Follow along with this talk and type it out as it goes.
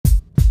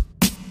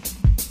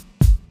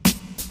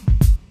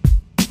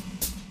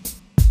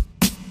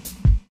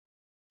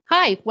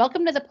Hi,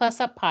 welcome to the Plus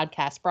Up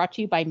podcast brought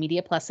to you by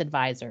Media Plus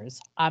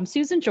Advisors. I'm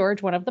Susan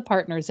George, one of the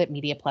partners at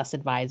Media Plus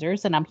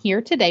Advisors, and I'm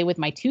here today with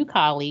my two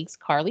colleagues,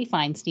 Carly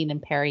Feinstein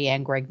and Perry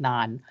Ann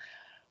Grignon.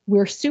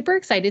 We're super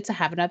excited to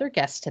have another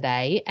guest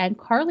today. And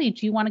Carly,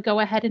 do you want to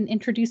go ahead and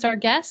introduce our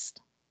guest?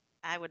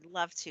 I would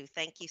love to.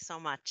 Thank you so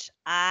much.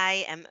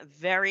 I am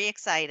very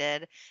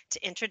excited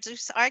to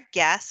introduce our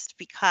guest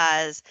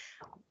because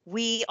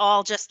we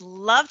all just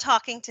love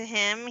talking to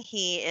him.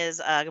 He is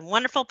a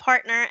wonderful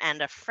partner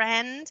and a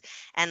friend.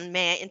 And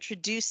may I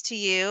introduce to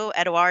you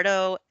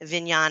Eduardo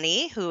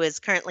Vignani, who is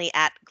currently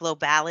at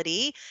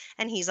Globality,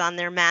 and he's on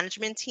their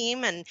management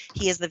team, and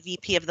he is the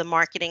VP of the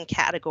marketing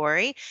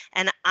category.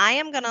 And I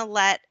am going to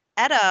let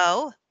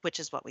Edo,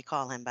 which is what we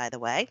call him, by the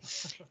way,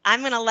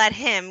 I'm going to let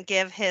him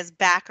give his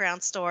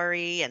background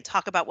story and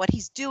talk about what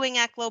he's doing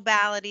at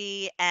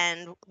Globality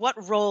and what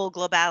role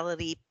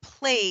Globality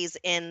plays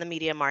in the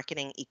media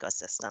marketing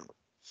ecosystem.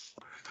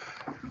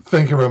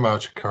 Thank you very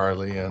much,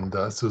 Carly and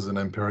Susan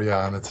and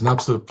Perian. It's an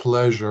absolute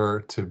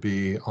pleasure to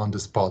be on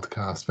this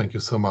podcast. Thank you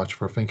so much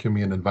for thanking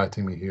me and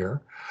inviting me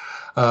here.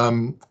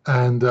 And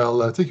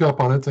I'll take you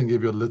up on it and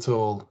give you a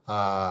little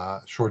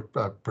short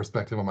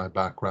perspective on my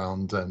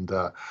background and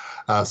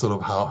sort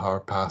of how our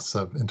paths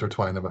have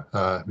intertwined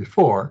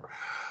before.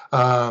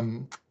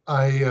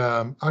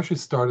 I actually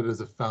started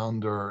as a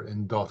founder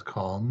in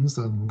dot-coms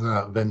and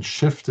then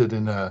shifted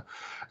in a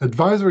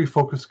advisory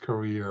focused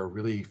career,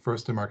 really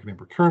first in marketing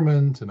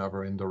procurement and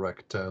other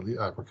indirect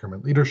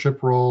procurement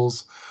leadership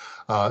roles,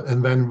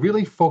 and then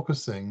really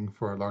focusing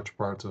for a large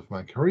part of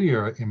my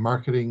career in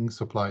marketing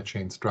supply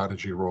chain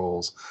strategy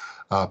roles,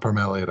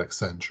 primarily at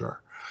Accenture.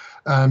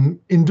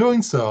 In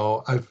doing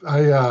so, I've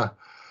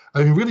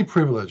been really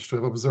privileged to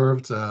have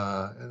observed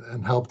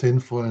and helped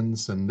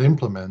influence and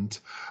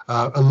implement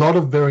a lot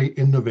of very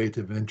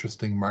innovative and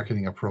interesting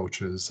marketing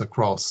approaches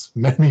across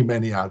many,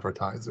 many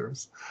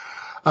advertisers.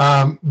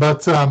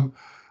 But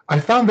I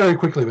found very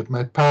quickly that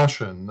my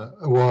passion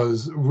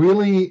was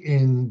really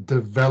in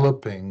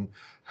developing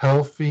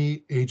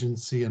healthy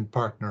agency and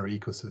partner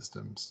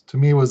ecosystems. To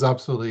me, it was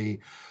absolutely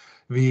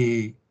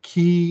the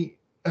key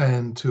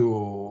and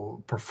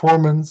to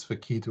performance, the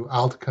key to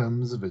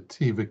outcomes,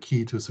 the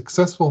key to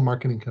successful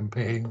marketing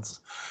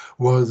campaigns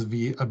was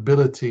the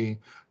ability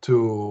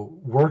to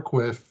work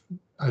with,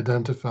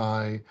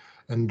 identify,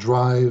 and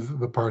drive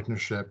the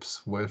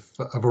partnerships with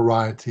a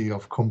variety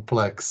of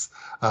complex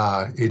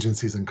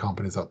agencies and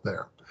companies out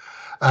there.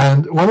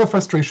 And one of the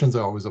frustrations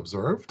I always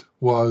observed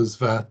was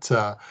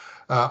that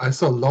I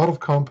saw a lot of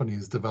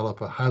companies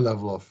develop a high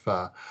level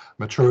of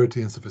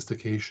maturity and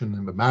sophistication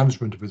in the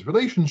management of these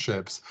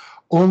relationships,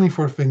 only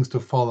for things to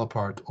fall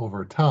apart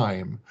over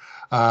time,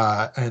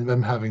 and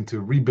them having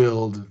to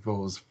rebuild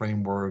those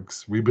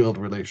frameworks, rebuild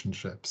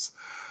relationships.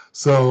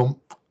 So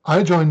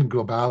I joined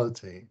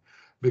Globality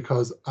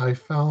because I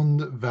found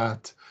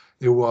that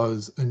it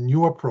was a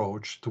new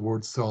approach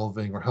towards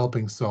solving or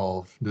helping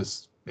solve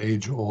this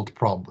age-old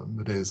problem.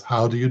 That is,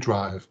 how do you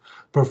drive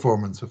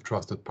performance with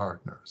trusted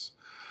partners?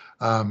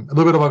 A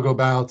little bit about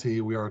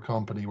Globality. We are a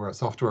company, we're a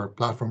software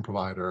platform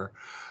provider.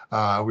 We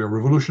are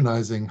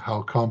revolutionizing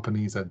how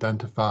companies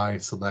identify,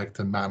 select,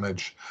 and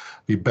manage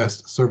the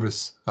best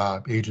service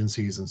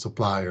agencies and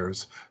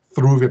suppliers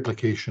through the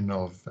application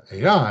of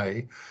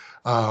AI,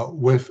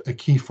 with a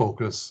key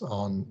focus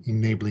on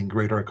enabling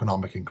greater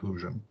economic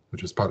inclusion,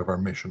 which is part of our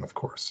mission, of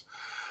course.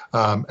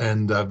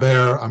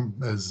 There,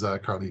 as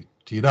Carly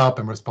teed up,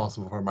 I'm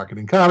responsible for our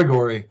marketing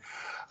category,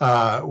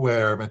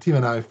 where my team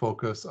and I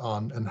focus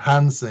on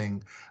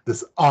enhancing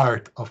this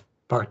art of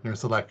partner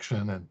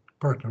selection and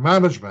partner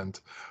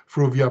management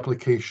through the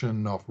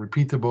application of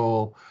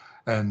repeatable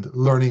and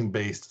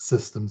learning-based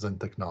systems and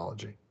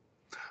technology.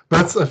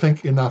 That's, I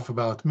think, enough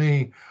about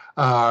me.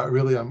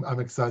 Really, I'm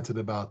excited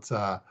about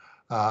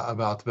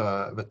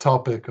the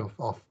topic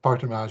of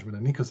partner management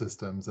and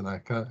ecosystems, and I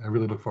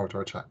really look forward to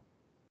our chat.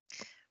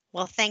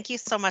 Well, thank you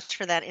so much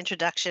for that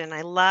introduction.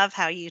 I love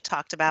how you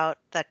talked about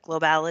that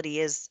Globality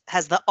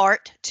has the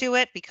art to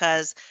it,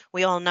 because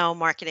we all know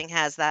marketing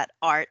has that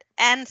art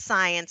and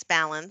science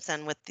balance.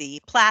 And with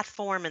the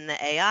platform and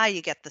the AI,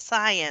 you get the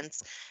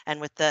science, and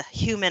with the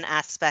human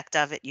aspect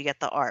of it, you get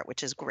the art,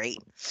 which is great.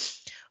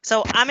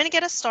 So I'm going to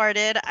get us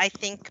started. I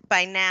think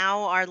by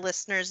now our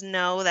listeners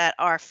know that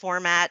our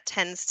format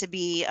tends to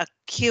be a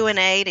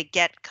Q&A to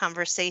get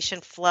conversation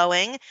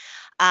flowing.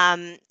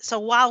 So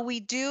while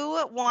we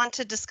do want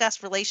to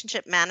discuss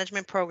relationship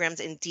management programs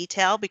in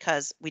detail,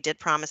 because we did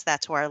promise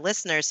that to our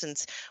listeners,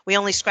 since we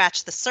only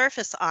scratched the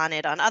surface on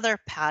it on other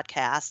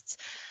podcasts,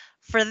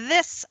 for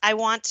this, I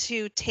want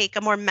to take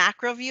a more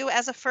macro view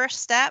as a first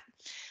step,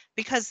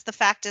 because the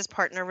fact is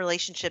partner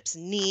relationships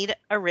need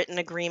a written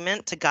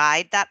agreement to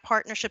guide that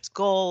partnership's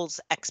goals,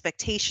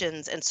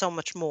 expectations, and so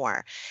much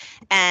more.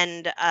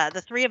 And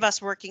the three of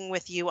us working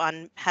with you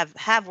on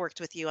have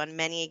worked with you on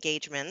many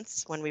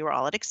engagements when we were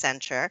all at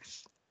Accenture.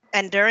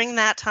 And during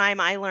that time,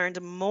 I learned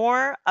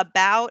more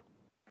about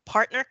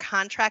partner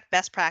contract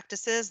best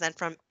practices than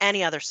from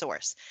any other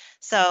source.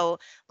 So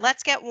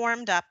let's get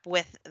warmed up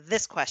with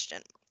this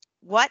question.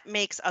 what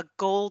makes a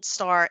Gold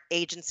Star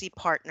agency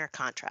partner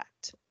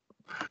contract?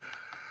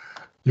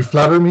 You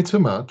flatter me too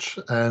much,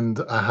 and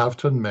I have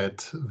to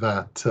admit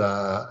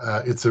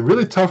that it's a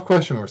really tough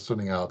question we're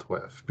starting out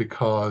with,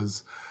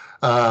 because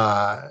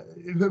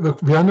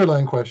the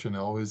underlying question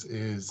always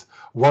is,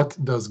 what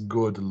does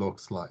good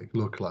look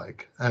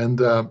like?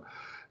 And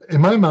in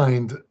my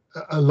mind,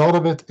 a lot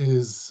of it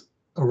is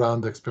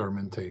around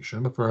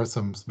experimentation, but there are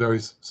some very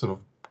sort of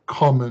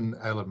common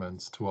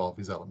elements to all of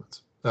these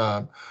elements.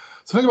 So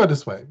think about it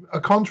this way: a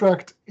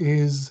contract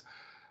is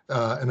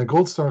and a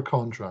Gold Star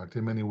contract,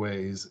 in many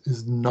ways,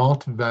 is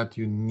not that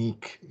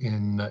unique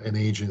in an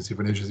agency,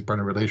 for agency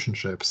partner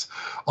relationships,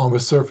 on the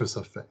surface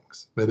of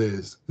things. That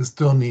is, it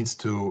still needs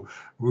to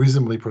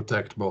reasonably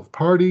protect both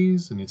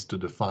parties. It needs to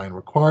define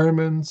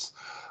requirements.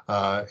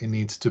 It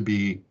needs to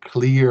be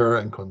clear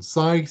and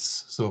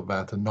concise so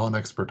that a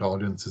non-expert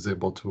audience is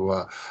able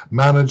to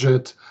manage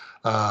it.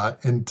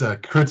 And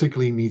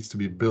critically needs to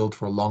be built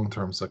for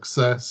long-term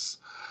success.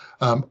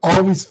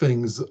 All these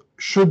things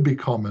should be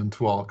common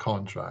to all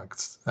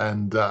contracts,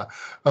 and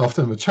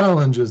often the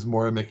challenge is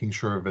more making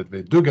sure that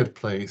they do get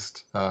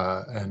placed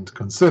and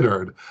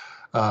considered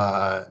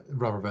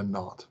rather than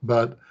not.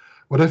 But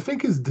what I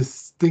think is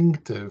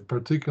distinctive,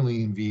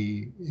 particularly in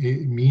the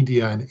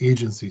media and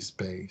agency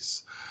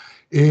space,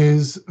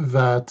 is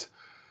that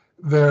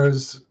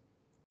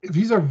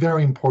these are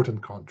very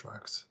important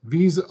contracts.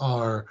 These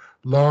are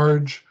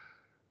large,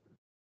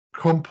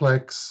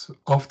 complex,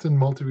 often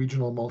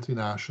multi-regional,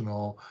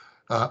 multinational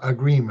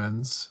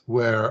agreements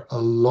where a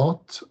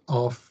lot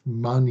of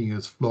money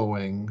is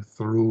flowing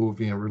through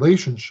the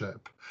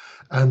relationship,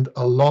 and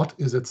a lot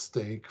is at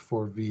stake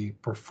for the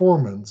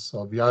performance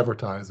of the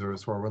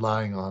advertisers who are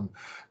relying on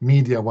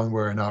media one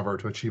way or another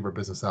to achieve their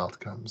business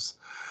outcomes.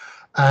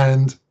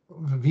 And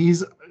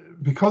these,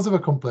 because of the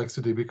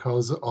complexity,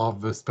 because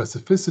of the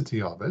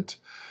specificity of it,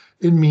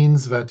 it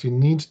means that you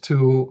need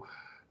to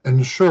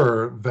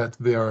ensure that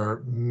they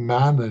are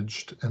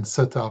managed and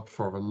set up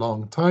for a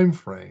long time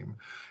frame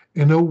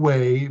in a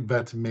way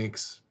that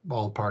makes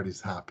all parties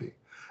happy.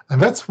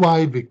 And that's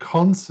why the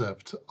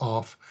concept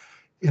of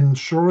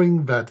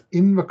ensuring that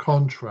in the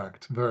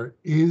contract there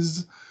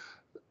is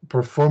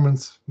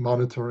performance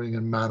monitoring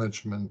and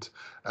management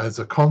as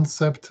a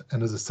concept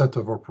and as a set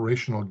of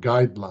operational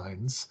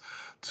guidelines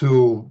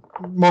to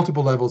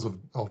multiple levels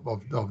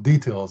of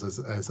details,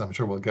 as I'm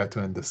sure we'll get to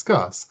and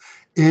discuss,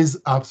 is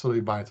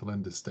absolutely vital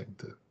and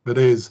distinctive. That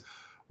is,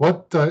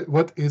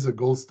 what is a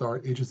Gold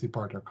Star agency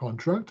partner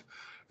contract?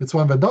 It's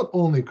one that not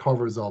only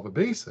covers all the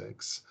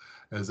basics,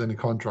 as any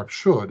contract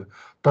should,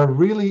 but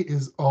really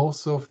is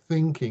also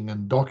thinking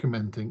and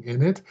documenting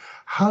in it,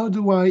 how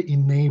do I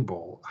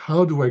enable,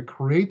 how do I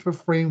create the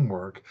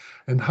framework,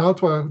 and how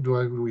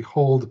do we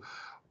hold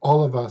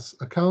all of us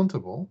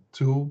accountable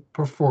to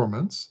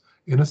performance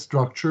in a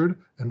structured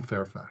and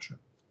fair fashion.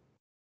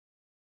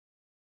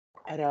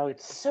 Edo,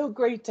 it's so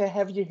great to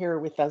have you here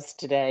with us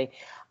today.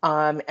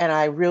 And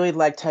I really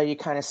liked how you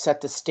kind of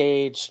set the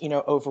stage,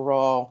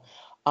 overall,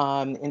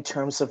 in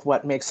terms of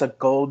what makes a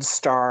Gold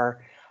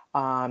Star,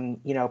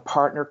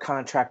 partner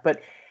contract.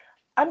 But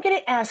I'm going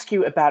to ask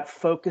you about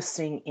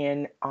focusing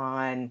in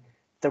on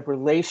the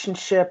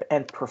relationship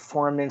and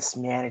performance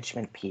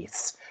management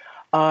piece.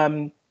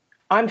 I'm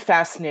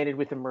fascinated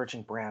with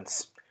emerging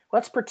brands.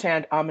 Let's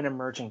pretend I'm an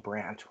emerging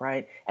brand,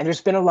 right? And there's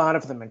been a lot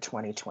of them in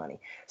 2020.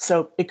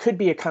 So it could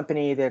be a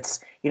company that's,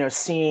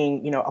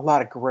 seeing, a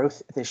lot of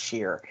growth this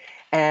year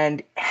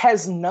and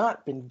has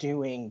not been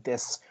doing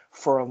this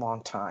for a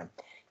long time.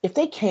 If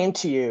they came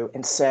to you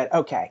and said,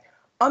 okay,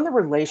 on the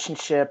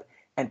relationship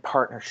and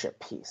partnership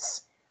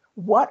piece,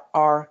 what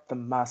are the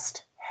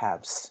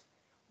must-haves?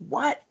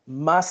 What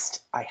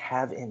must I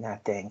have in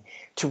that thing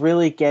to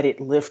really get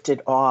it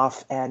lifted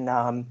off and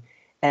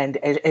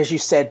as you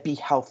said, be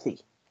healthy?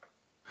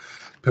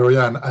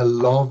 Perianne, I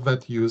love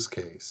that use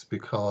case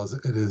because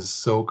it is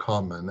so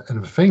common.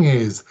 And the thing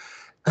is,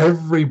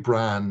 every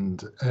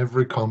brand,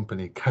 every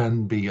company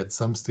can be at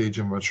some stage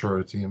of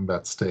maturity in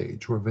that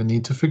stage where they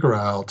need to figure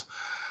out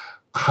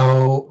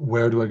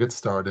where do I get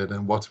started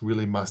and what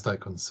really must I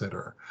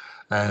consider.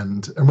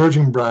 And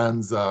emerging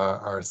brands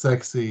are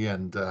sexy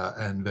and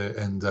often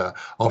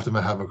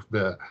they have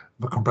the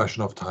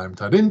compression of time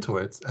tied into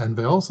it, and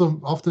they also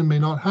often may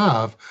not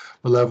have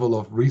the level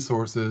of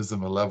resources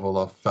and the level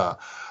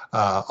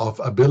of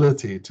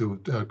ability to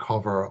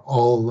cover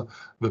all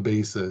the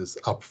bases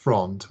up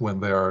front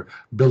when they are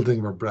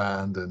building their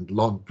brand and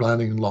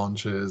planning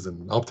launches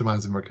and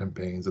optimizing their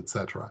campaigns,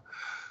 etc.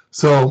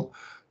 So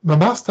the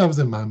must-haves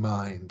in my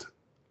mind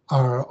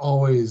are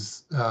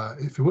always,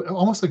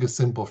 almost like a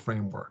simple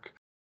framework.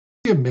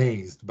 I'd be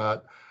amazed,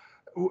 but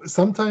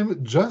sometimes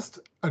just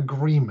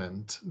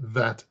agreement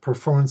that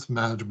performance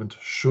management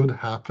should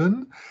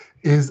happen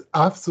is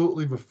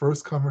absolutely the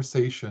first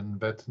conversation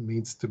that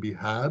needs to be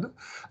had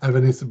and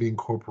that needs to be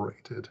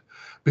incorporated.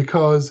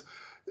 Because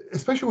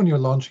especially when you're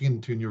launching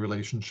into a new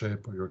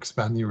relationship or you're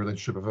expanding your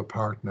relationship with a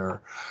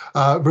partner,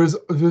 there's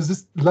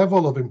this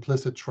level of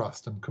implicit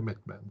trust and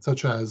commitment,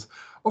 such as,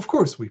 of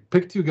course, we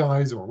picked you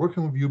guys, or we're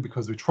working with you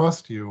because we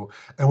trust you,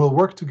 and we'll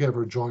work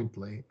together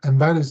jointly. And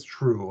that is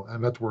true,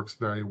 and that works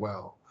very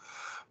well.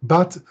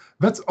 But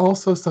that's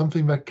also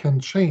something that can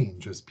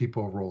change as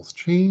people roles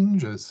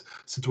change, as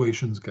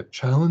situations get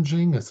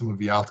challenging, as some of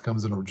the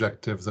outcomes and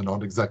objectives are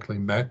not exactly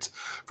met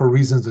for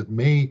reasons that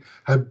may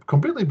have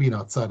completely been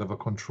outside of the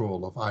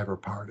control of either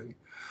party.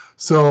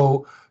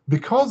 So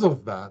because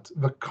of that,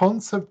 the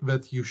concept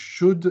that you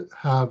should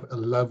have a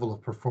level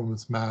of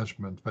performance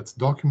management that's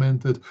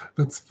documented,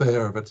 that's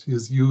fair, that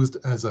is used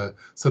as a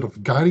set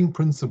of guiding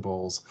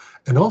principles,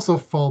 and also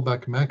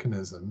fallback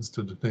mechanisms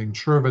to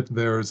ensure that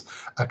there's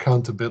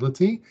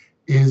accountability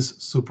is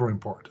super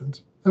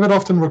important. And that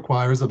often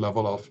requires a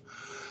level of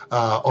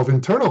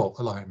internal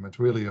alignment,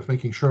 really, of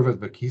making sure that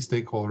the key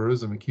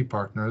stakeholders and the key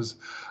partners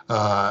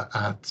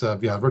at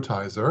the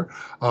advertiser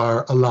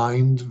are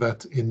aligned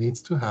that it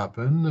needs to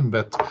happen, and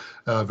that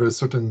there's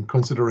certain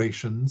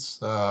considerations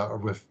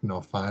with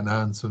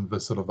finance and the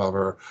sort of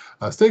other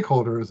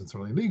stakeholders, and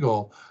certainly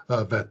legal,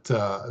 that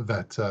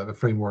the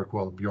framework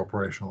will be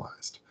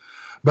operationalized.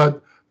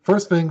 But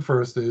first thing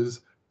first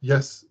is,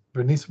 yes,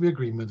 there needs to be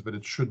agreement that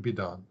it should be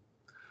done.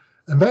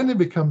 And then it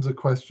becomes a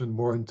question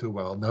more into,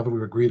 well, now that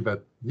we've agreed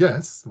that,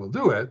 yes, we'll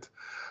do it,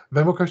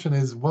 then the question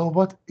is, well,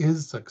 what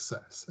is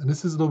success? And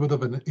this is a little bit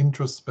of an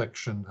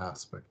introspection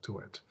aspect to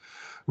it.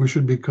 We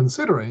should be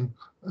considering,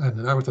 and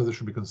an advertiser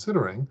should be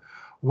considering,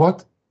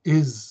 what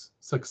is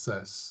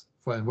success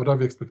and what are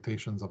the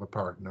expectations of a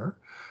partner?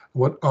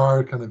 What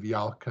are kind of the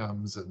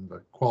outcomes and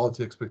the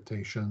quality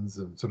expectations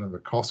and sort of the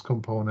cost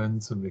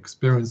components and the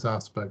experience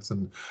aspects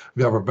and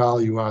the other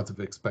value adds that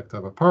we expect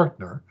of a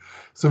partner?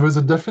 So there's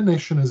a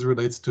definition as it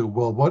relates to,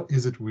 well, what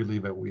is it really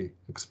that we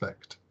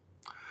expect?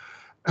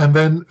 And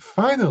then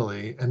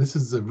finally, and this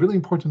is a really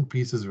important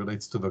piece as it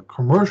relates to the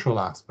commercial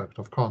aspect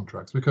of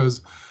contracts,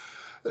 because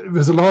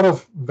there's a lot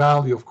of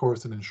value, of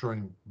course, in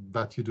ensuring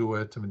that you do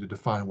it. I mean, to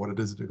define what it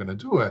is that you're going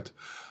to do it.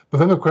 But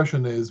then the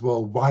question is,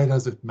 well, why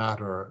does it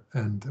matter?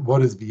 And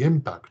what is the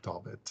impact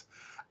of it?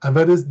 And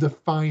that is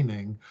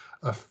defining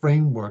a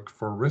framework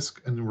for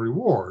risk and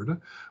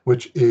reward,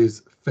 which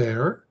is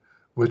fair,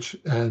 which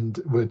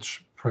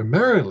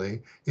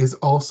primarily is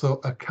also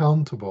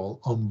accountable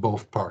on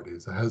both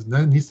parties. It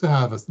needs to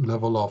have a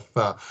level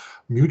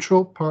of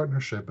mutual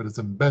partnership that is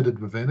embedded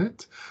within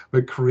it,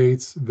 that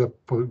creates the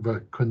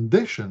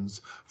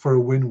conditions for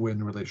a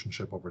win-win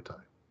relationship over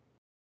time.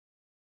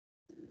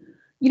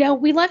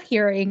 We love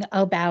hearing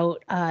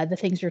about the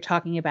things you're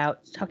talking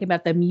about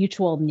the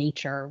mutual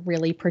nature,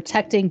 really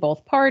protecting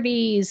both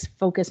parties,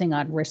 focusing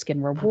on risk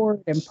and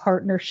reward and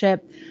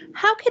partnership.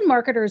 How can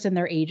marketers and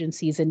their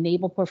agencies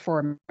enable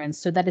performance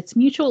so that it's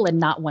mutual and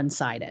not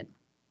one-sided?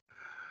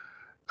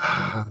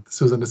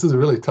 Susan, this is a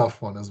really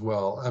tough one as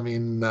well. I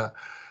mean, no,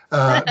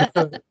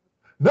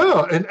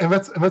 and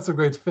that's a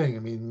great thing. I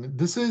mean,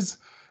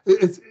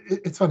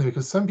 it's funny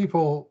because some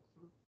people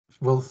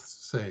will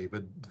say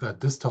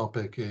that this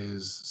topic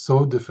is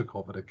so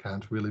difficult that it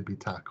can't really be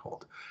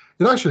tackled.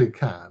 It actually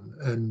can,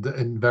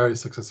 and very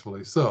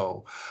successfully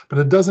so, but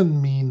it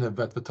doesn't mean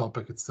that the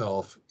topic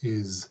itself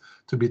is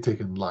to be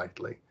taken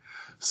lightly.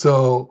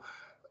 So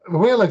the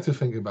way I like to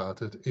think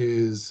about it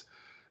is,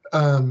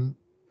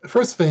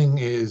 first thing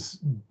is,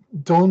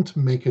 don't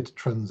make it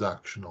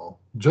transactional.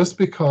 Just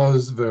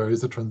because there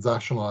is a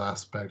transactional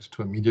aspect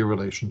to a media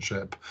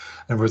relationship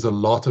and there's a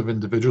lot of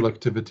individual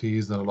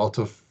activities and a lot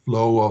of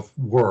flow of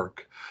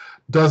work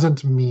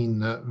doesn't mean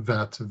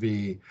that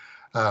the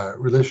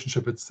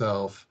relationship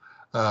itself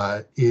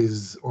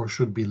is or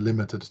should be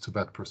limited to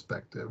that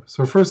perspective.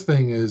 So first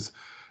thing is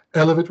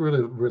elevate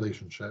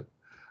relationship.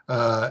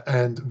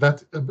 And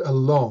that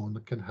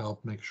alone can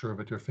help make sure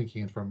that you're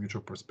thinking it from a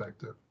mutual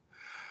perspective.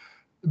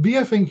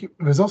 I think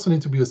there's also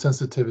need to be a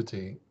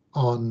sensitivity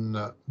on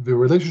the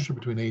relationship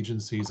between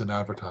agencies and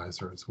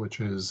advertisers,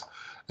 which is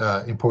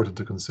important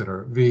to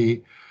consider.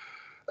 The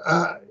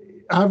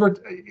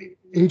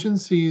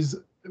agencies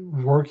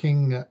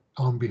working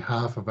on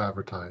behalf of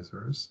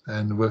advertisers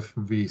and with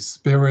the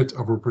spirit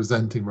of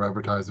representing their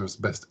advertisers'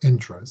 best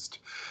interest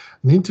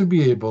need to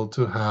be able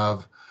to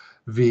have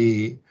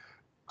the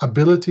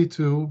ability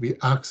to, the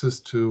access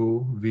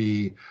to,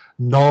 the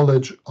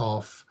knowledge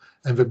of,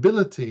 and the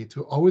ability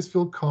to always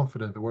feel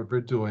confident that what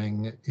we're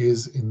doing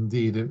is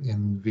indeed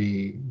in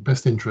the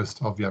best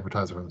interest of the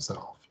advertiser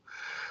himself.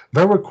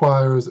 That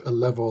requires a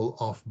level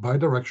of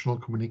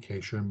bidirectional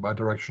communication,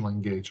 bidirectional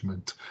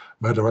engagement,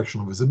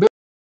 bidirectional visibility,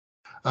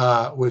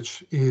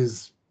 which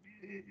is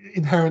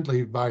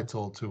inherently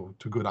vital to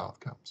good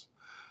outcomes.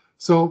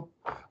 So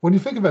when you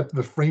think about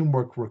the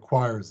framework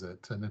requires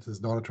it, and it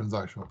is not a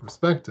transactional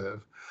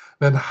perspective,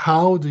 then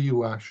how do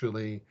you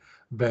actually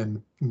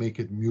then make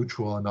it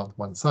mutual and not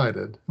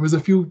one-sided? There's a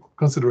few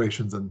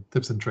considerations and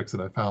tips and tricks that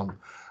I found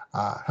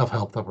have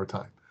helped over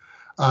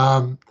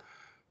time.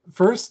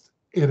 First,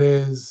 it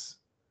is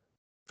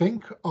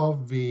think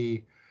of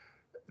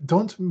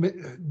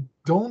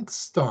don't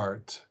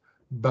start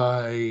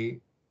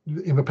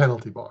in the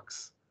penalty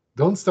box.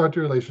 Don't start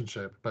your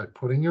relationship by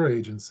putting your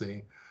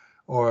agency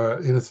or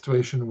in a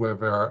situation where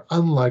they're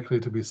unlikely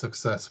to be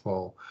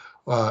successful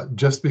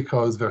just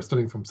because they're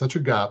studying from such a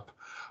gap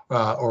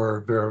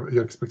or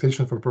your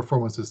expectation for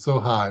performance is so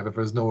high that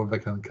there's no way they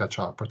can catch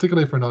up,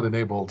 particularly if they're not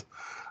enabled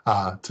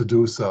to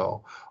do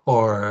so,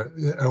 or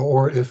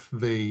if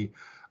they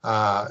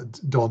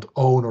don't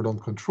own or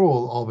don't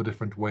control all the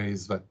different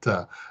ways that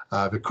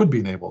they could be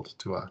enabled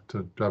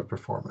to drive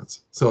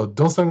performance. So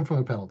don't start from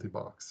a penalty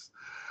box.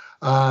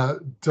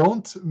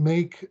 Don't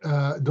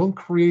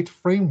create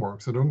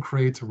frameworks or don't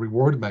create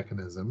reward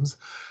mechanisms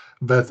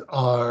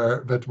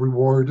that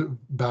reward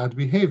bad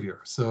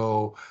behavior.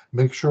 So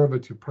make sure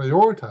that you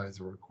prioritize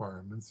the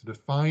requirements,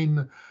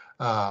 define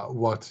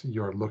what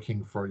you're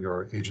looking for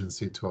your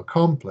agency to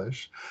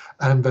accomplish,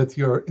 and that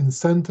you're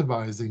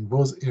incentivizing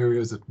those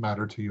areas that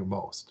matter to you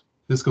most.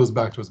 This goes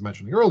back to what I was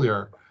mentioning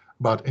earlier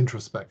about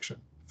introspection.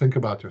 Think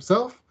about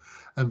yourself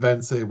and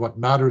then say what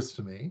matters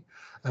to me,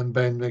 and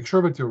then make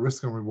sure that your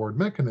risk and reward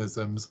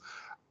mechanisms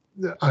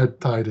are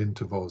tied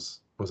into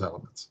those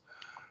elements.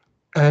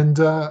 And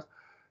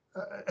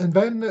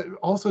then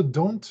also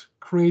don't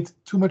create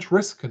too much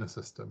risk in a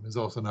system is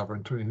also another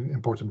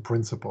important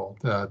principle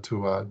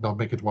to not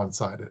make it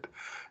one-sided.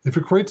 If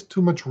you create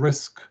too much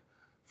risk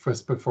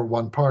for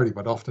one party,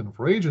 but often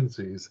for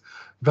agencies,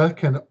 that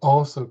can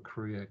also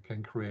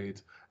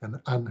create an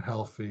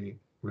unhealthy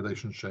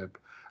relationship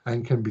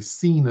and can be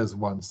seen as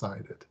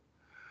one-sided.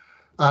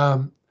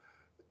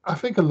 I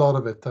think a lot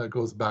of it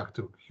goes back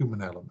to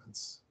human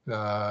elements.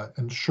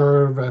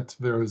 Ensure that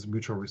there is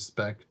mutual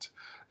respect.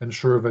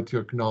 Ensure that you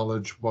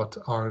acknowledge what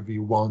are the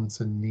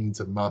wants and needs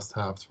and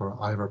must-haves for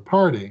either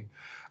party,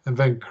 and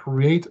then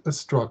create a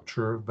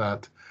structure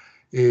that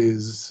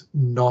is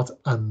not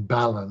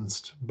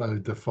unbalanced by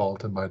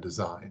default and by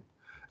design.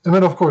 And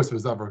then, of course,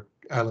 there's other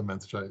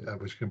elements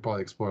which can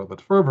probably explore a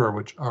bit further,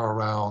 which are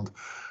around,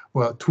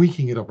 well,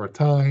 tweaking it over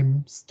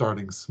time,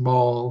 starting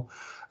small.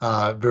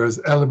 There's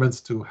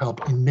elements to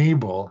help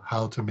enable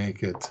how to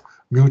make it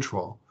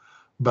mutual.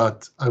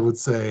 But I would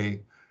say,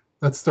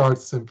 let's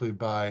start simply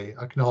by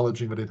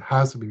acknowledging that it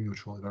has to be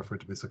mutual in order for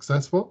it to be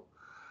successful,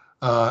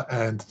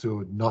 and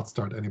to not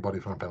start anybody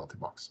from a penalty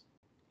box.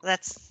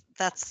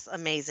 That's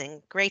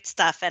amazing. Great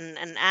stuff. And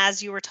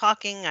as you were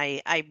talking,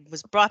 I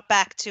was brought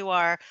back to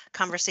our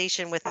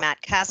conversation with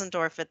Matt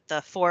Kasendorf at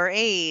the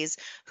 4As,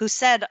 who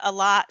said a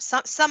lot,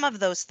 some of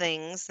those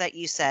things that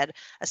you said,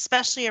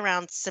 especially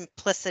around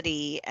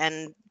simplicity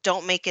and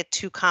don't make it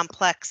too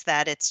complex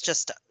that it's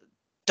just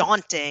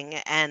daunting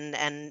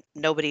and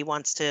nobody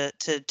wants to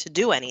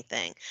do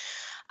anything.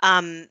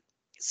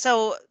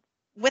 So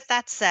with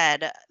that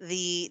said,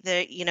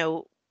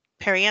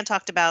 Perry Ann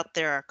talked about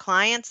there are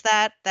clients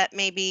that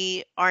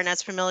maybe aren't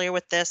as familiar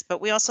with this, but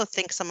we also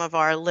think some of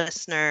our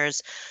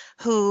listeners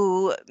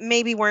who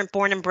maybe weren't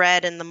born and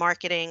bred in the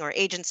marketing or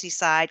agency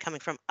side, coming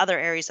from other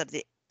areas of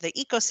the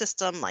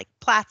ecosystem, like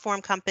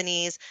platform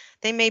companies,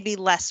 they may be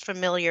less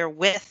familiar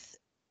with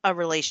a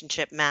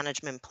relationship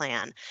management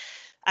plan.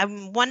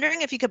 I'm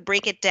wondering if you could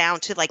break it down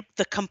to like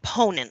the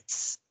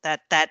components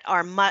that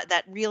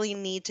really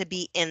need to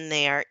be in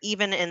there,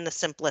 even in the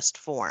simplest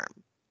form.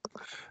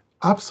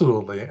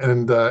 Absolutely.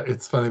 And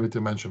it's funny that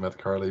you mentioned that,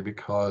 Carly,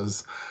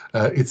 because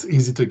it's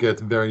easy to get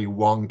very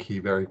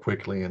wonky very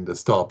quickly in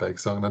this topic.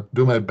 So I'm going to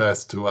do my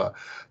best to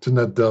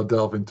not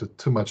delve into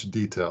too much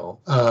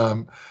detail.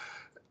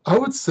 I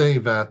would say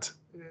that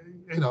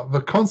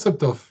the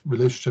concept of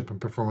relationship and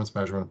performance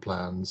measurement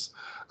plans,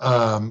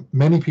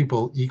 many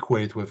people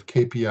equate with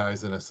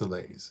KPIs and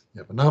SLAs.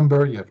 You have a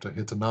number, you have to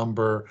hit a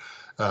number.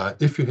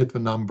 If you hit the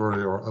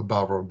number or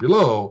above or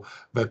below,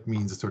 that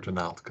means a certain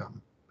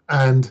outcome.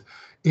 And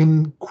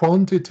in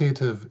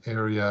quantitative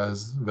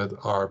areas that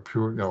are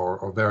pure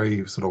or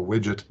very sort of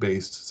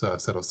widget-based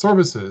set of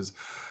services,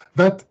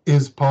 that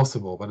is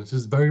possible, but it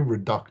is very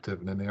reductive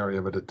in an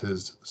area that it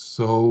is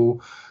so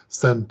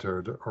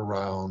centered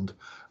around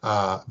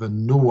the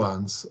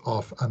nuance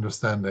of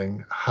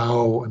understanding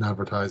how an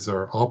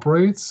advertiser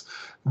operates,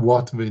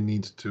 what they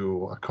need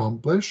to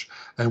accomplish,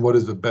 and what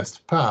is the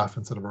best path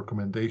instead of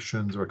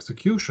recommendations or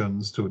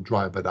executions to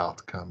drive that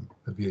outcome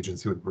that the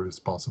agency would be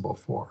responsible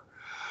for.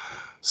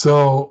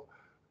 So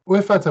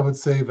with that, I would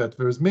say that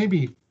there's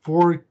maybe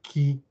 4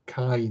 key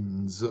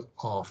kinds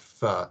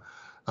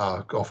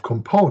of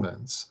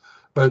components,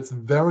 but it's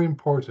very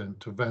important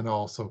to then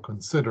also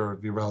consider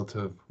the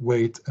relative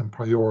weight and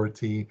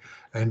priority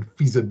and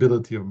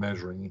feasibility of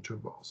measuring each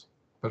of those.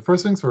 But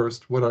first things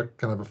first, what are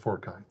kind of the 4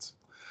 kinds?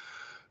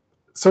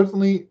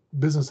 Certainly,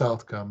 business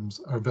outcomes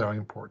are very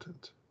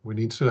important. We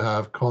need to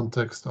have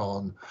context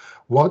on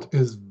what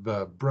is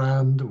the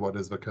brand, what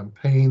is the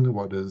campaign,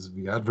 what is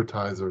the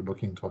advertiser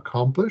looking to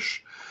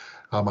accomplish,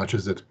 how much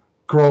is it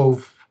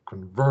growth,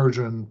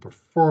 conversion,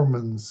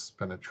 performance,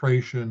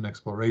 penetration,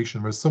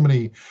 exploration. There's so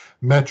many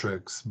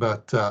metrics,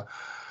 but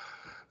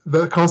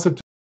the concept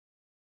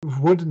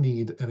would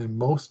need, and in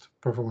most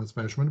performance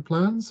measurement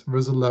plans,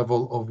 there's a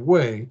level of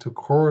way to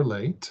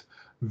correlate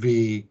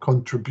the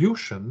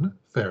contribution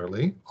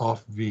fairly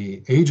of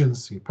the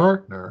agency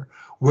partner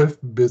with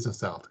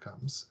business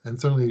outcomes. And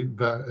certainly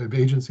the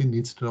agency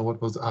needs to know what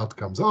those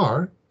outcomes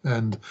are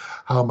and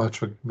how much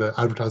the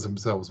advertiser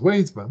themselves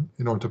weighs them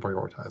in order to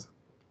prioritize it.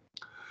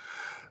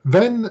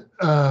 Then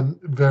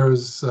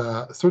there's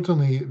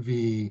certainly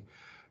the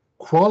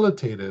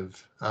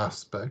qualitative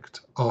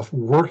aspect of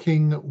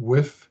working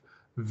with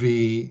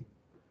the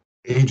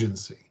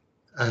agency.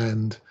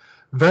 And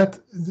that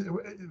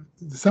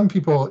some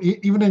people,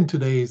 even in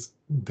today's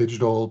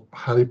digital,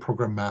 highly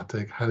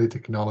programmatic, highly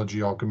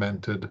technology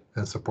augmented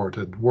and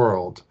supported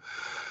world,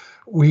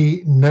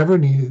 we never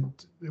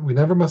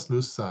must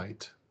lose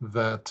sight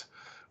that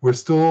we're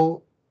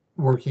still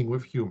working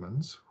with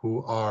humans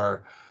who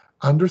are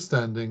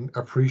understanding,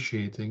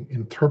 appreciating,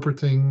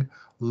 interpreting,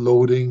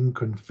 loading,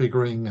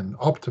 configuring, and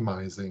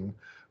optimizing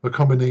the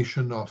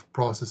combination of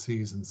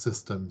processes and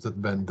systems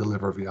that then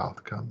deliver the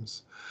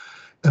outcomes.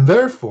 And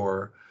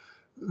therefore,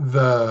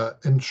 the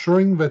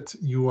ensuring that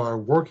you are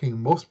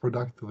working most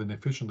productively and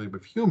efficiently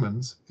with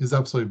humans is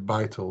absolutely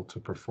vital to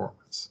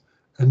performance.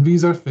 And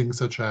these are things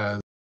such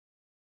as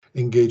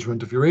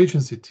engagement of your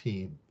agency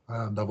team,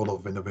 level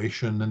of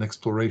innovation and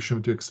exploration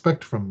that you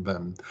expect from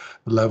them,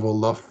 the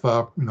level of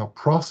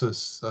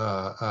process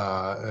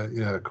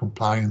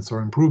compliance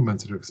or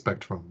improvements that you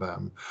expect from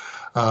them,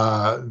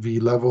 the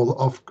level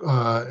of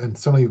and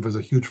certainly there's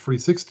a huge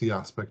 360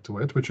 aspect to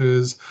it, which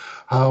is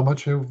how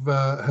much have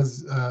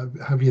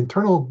the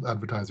internal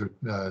advertiser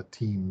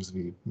teams,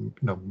 the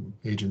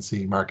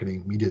agency,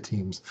 marketing, media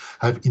teams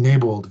have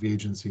enabled the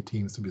agency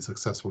teams to be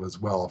successful as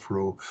well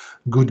through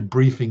good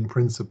briefing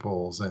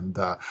principles and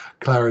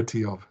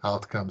clarity of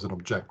outcomes and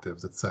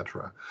objectives,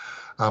 etc.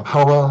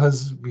 How well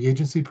has the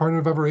agency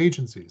partnered with other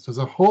agencies? There's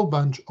a whole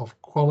bunch of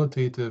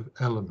qualitative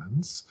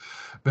elements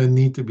that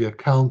need to be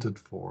accounted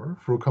for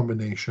through a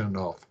combination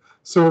of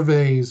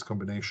surveys,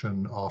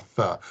 combination of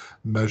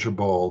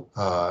measurable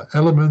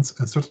elements,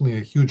 and certainly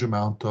a huge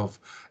amount of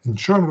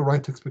ensuring the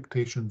right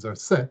expectations are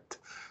set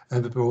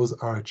and that those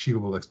are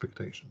achievable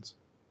expectations.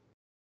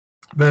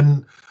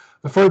 Then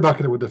the third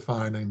bucket I would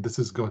define, and this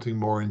is going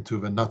more into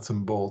the nuts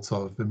and bolts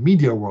of the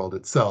media world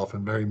itself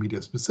and very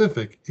media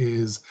specific,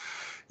 is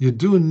you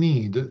do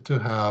need to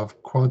have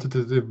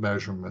quantitative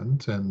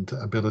measurement and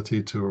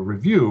ability to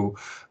review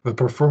the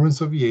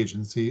performance of the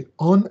agency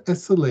on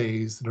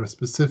SLAs that are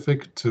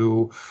specific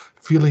to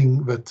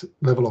feeling that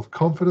level of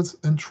confidence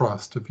and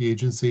trust that the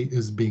agency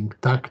is being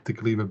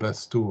tactically the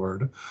best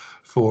steward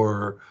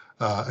for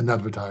an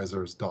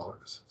advertiser's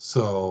dollars.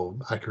 So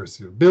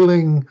accuracy of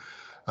billing,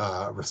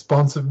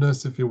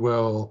 responsiveness, if you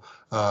will,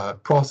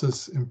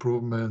 process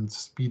improvements,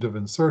 speed of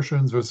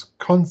insertions. There's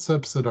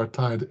concepts that are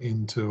tied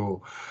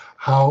into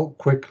how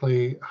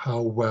quickly,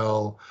 how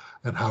well,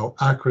 and how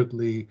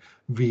accurately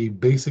the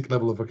basic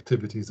level of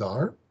activities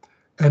are.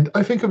 And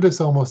I think of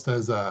this almost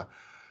as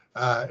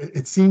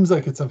it seems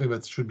like it's something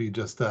that should be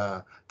just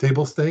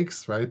table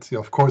stakes, right?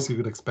 Of course, you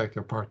would expect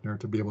your partner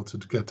to be able to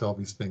get all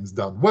these things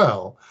done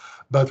well,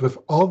 but with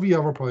all the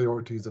other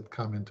priorities that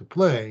come into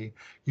play,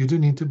 you do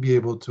need to be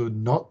able to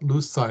not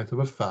lose sight of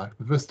the fact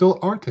that there still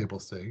are table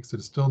stakes.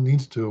 That still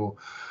needs to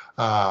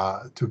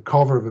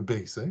cover the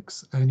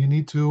basics, and you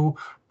need to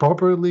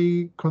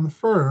properly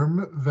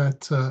confirm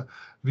that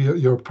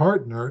your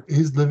partner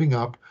is living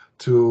up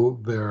to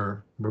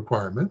their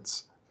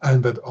requirements,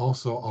 and that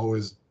also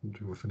always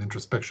with an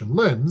introspection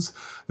lens,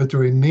 that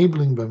you're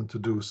enabling them to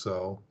do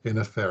so in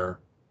a fair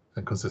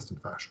and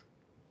consistent fashion.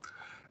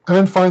 And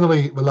then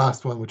finally, the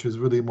last one, which is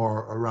really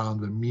more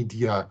around the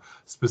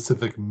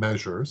media-specific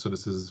measure. So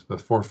this is the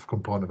fourth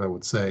component, I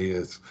would say,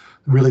 is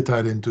really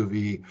tied into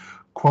the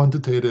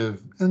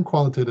quantitative and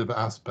qualitative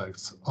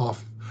aspects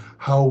of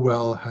how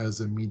well has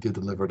a media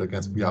delivered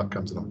against the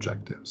outcomes and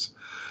objectives.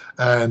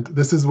 And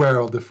this is where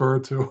I'll defer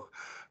to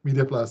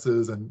Media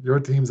Plus's and your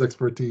team's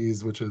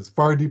expertise, which is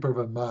far deeper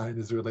than mine,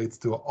 as it relates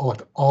to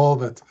all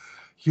that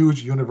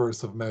huge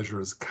universe of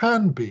measures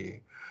can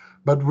be.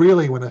 But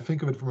really, when I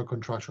think of it from a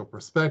contractual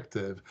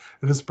perspective,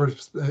 it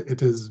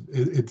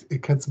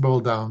gets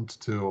boiled down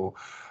to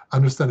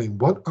understanding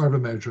what are the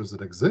measures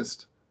that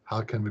exist,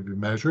 how can they be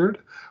measured,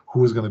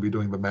 who is going to be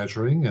doing the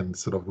measuring, and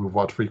sort of with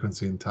what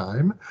frequency and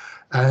time,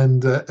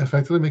 and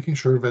effectively making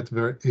sure that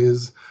there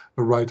is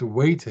the right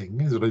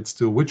weighting as it relates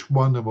to which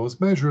one of those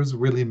measures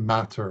really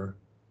matter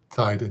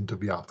tied into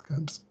the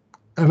outcomes.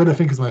 And what I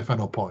think is my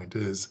final point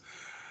is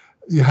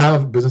you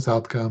have business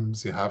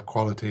outcomes, you have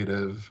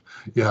qualitative,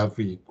 you have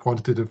the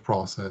quantitative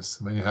process,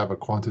 and then you have a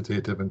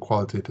quantitative and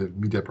qualitative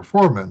media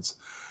performance.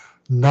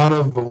 None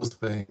of those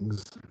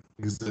things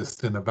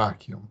exist in a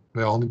vacuum.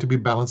 They all need to be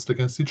balanced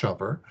against each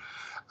other.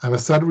 And the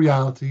sad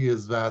reality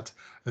is that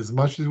as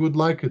much as we would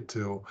like it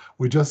to,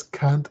 we just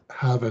can't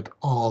have it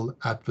all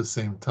at the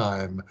same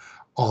time,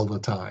 all the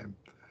time.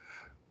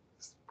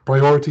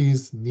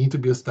 Priorities need to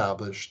be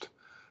established.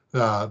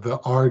 There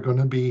are going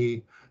to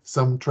be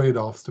some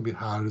trade-offs to be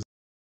had,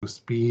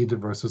 speed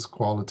versus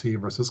quality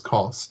versus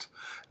cost.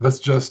 That's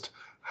just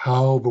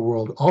how the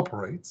world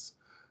operates.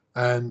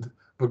 And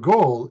the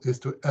goal is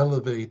to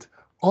elevate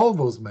all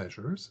those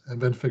measures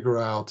and then figure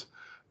out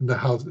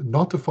how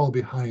not to fall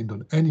behind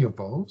on any of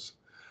those,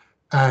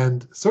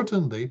 and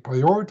certainly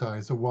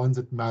prioritize the ones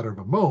that matter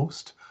the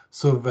most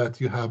so that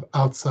you have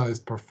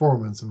outsized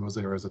performance in those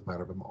areas that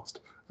matter the most.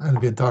 And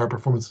the entire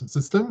performance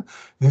system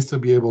needs to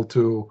be able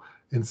to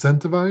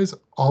incentivize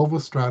all the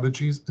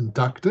strategies and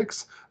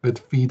tactics that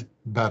feed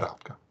that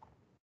outcome.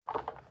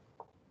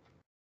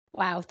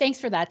 Wow, thanks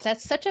for that.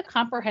 That's such a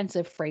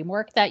comprehensive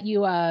framework that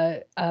you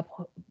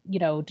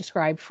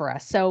described for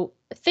us. So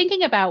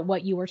thinking about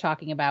what you were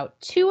talking about,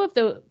 2 of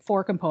the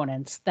 4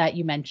 components that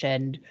you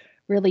mentioned,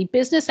 really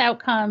business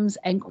outcomes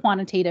and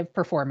quantitative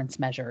performance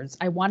measures.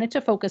 I wanted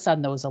to focus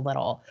on those a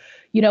little.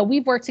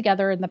 We've worked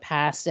together in the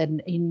past, and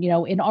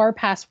in our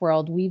past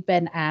world, we've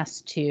been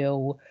asked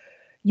to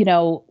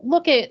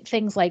look at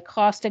things like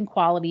cost and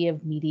quality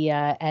of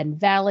media and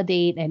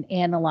validate and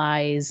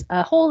analyze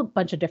a whole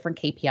bunch of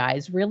different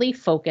KPIs, really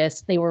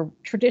focused. They were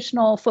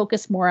traditional,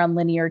 focused more on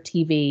linear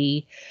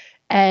TV.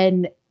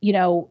 And,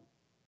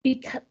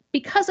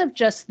 because of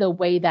just the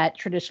way that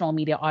traditional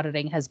media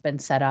auditing has been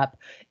set up,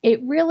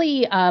 it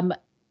really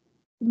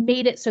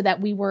made it so that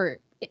we were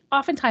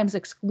oftentimes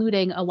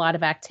excluding a lot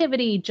of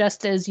activity,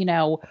 just as,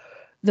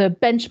 the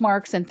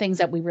benchmarks and things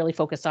that we really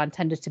focused on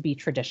tended to be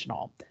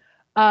traditional.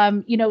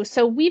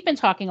 So we've been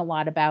talking a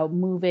lot about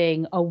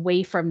moving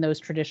away from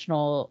that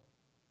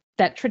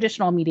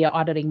traditional media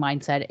auditing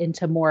mindset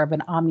into more of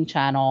an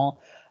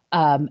omni-channel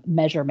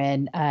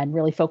measurement and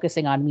really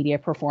focusing on media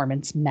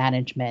performance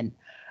management.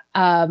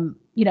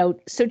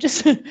 So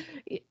just,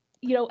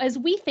 as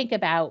we think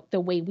about the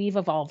way we've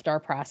evolved our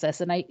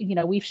process, and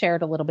we've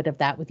shared a little bit of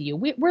that with you,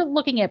 we're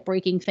looking at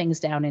breaking things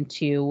down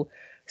into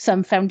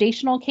some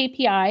foundational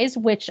KPIs,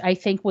 which I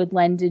think would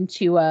lend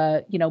into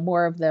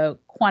more of the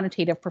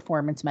quantitative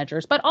performance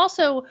measures, but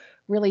also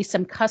really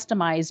some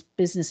customized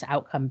business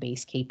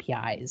outcome-based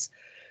KPIs.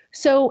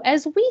 So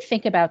as we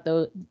think about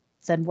those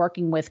and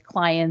working with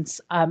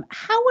clients,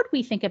 how would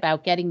we think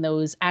about getting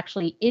those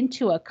actually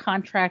into a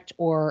contract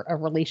or a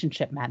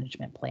relationship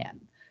management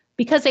plan?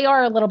 Because they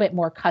are a little bit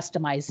more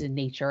customized in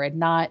nature and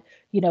not,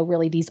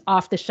 really these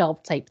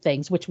off-the-shelf type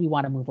things, which we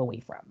want to move away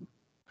from.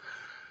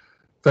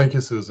 Thank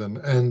you, Susan.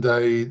 And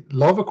I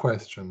love a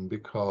question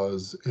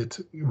because it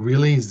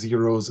really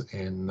zeroes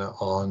in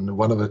on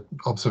one of the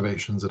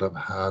observations that I've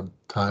had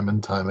time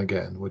and time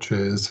again, which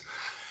is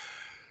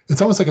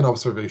it's almost like an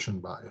observation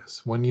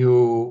bias.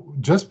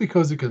 Just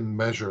because you can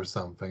measure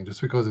something,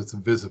 just because it's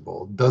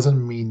visible,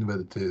 doesn't mean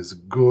that it is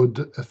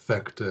good,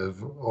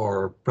 effective,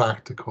 or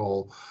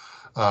practical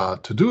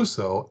to do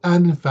so.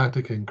 And in fact,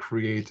 it can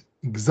create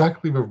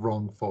exactly the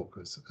wrong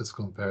focus as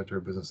compared to your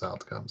business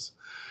outcomes.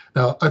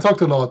 Now, I talked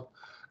a lot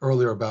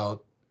earlier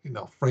about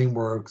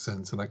frameworks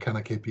and some kind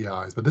of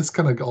KPIs, but this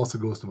kind of also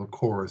goes to the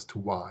core as to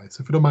why.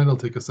 So if you don't mind, I'll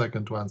take a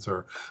second to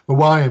answer the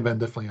why, and then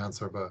definitely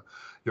answer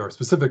your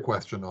specific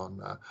question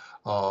on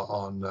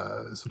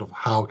sort of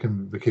how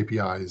can the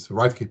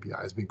right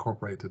KPIs, be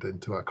incorporated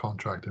into a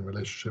contract and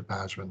relationship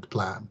management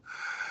plan.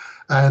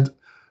 And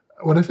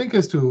when I think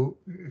as to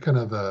kind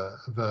of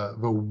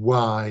the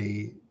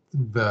why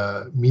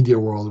the media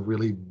world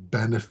really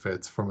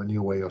benefits from a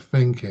new way of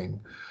thinking,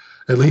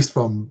 at least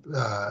from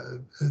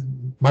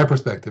my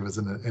perspective as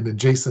an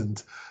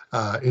adjacent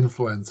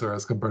influencer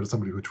as compared to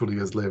somebody who truly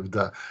has lived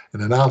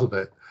in and out of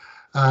it,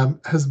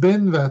 has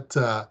been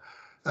that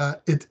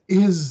it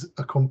is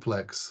a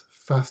complex,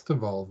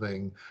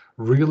 fast-evolving,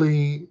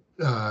 really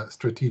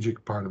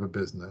strategic part of a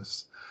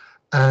business,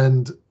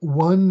 and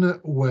one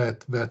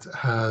that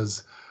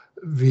has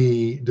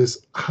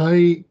this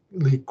highly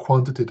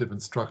quantitative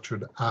and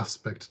structured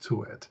aspect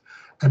to it.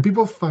 And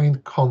people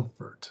find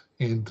comfort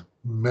in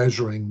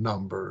measuring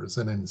numbers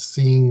and in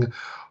seeing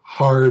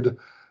hard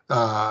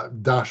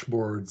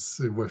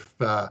dashboards with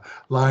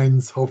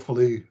lines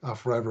hopefully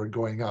forever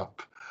going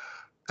up.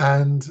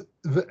 And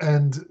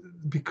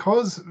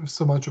because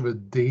so much of the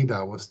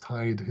data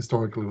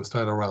historically was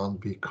tied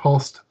around the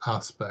cost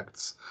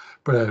aspects,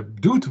 but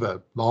due to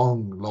the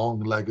long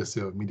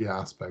legacy of media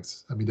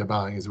aspects, media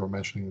buying, as you were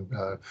mentioning,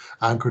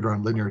 anchored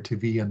around linear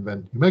TV and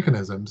then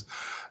mechanisms,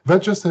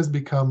 that just has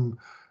become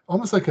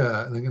almost like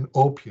an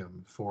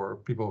opium for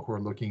people who are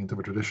looking into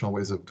the traditional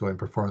ways of doing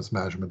performance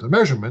management and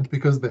measurement,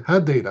 because they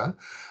had data,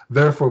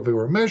 therefore they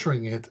were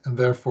measuring it, and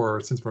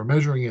therefore, since we're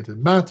measuring it, it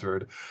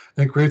mattered,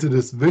 and created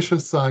this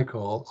vicious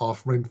cycle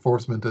of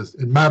reinforcement as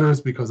it matters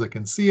because I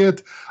can see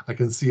it,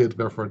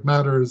 therefore it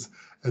matters,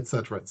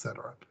 etc.,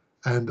 etc.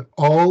 And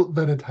all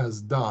that it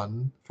has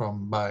done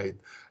from my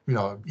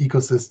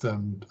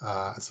ecosystem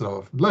sort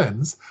of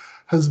lens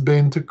has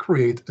been to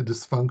create a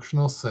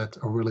dysfunctional set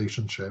of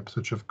relationships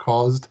which have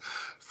caused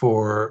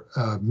for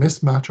a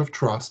mismatch of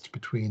trust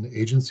between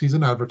agencies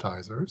and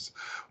advertisers,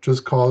 which has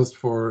caused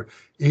for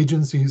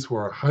agencies who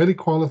are highly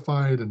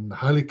qualified and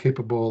highly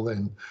capable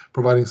in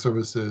providing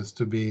services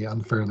to be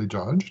unfairly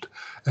judged,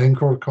 and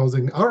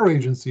causing our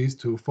agencies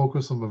to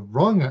focus on the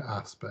wrong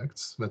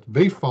aspects that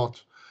they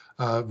thought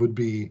would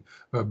be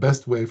the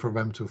best way for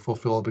them to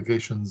fulfill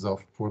obligations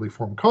of poorly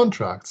formed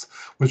contracts,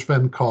 which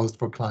then caused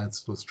for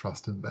clients to lose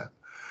trust in them.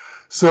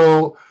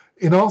 So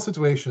in all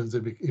situations,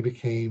 it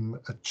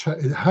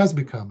has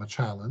become a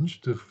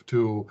challenge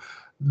to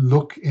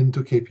look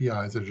into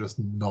KPIs that are just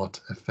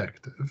not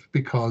effective,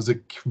 because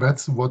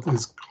that's what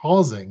is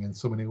causing, in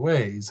so many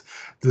ways,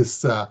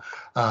 this a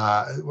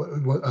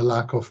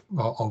lack of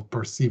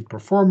perceived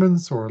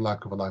performance or a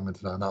lack of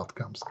alignment on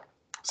outcomes.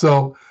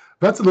 So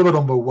that's a little bit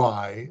on the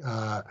why.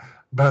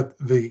 But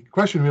the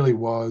question really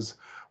was,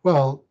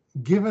 well,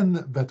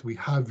 given that we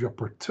have the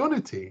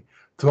opportunity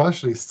to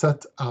actually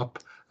set up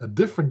a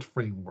different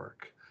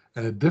framework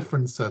and a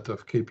different set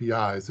of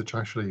KPIs, which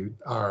actually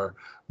are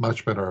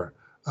much better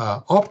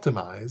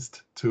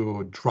optimized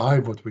to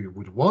drive what we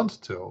would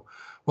want to,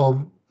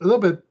 well, a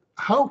little bit,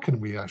 how can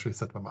we actually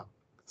set them up?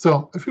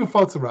 So a few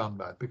thoughts around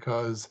that,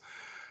 because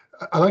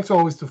I like to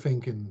always to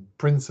think in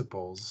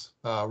principles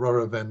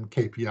rather than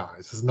KPIs.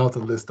 It's not a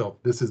list of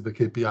this is the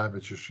KPI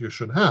that you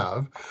should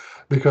have,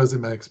 because in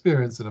my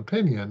experience and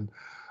opinion,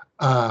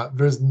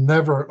 there's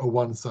never a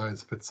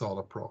one-size-fits-all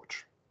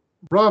approach.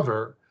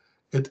 Rather,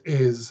 it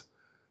is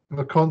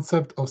the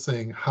concept of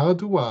saying, how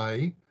do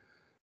I,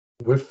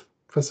 with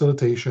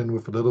facilitation,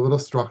 with a little bit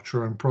of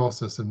structure and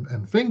process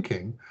and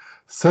thinking,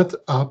 set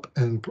up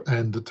and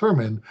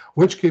determine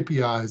which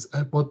KPIs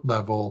at what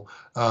level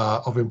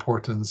of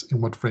importance in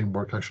what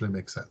framework actually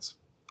makes sense.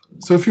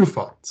 So a few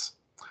thoughts.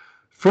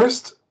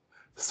 First,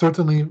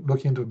 certainly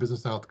looking into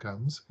business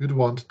outcomes, you'd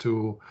want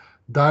to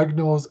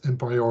diagnose and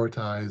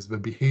prioritize the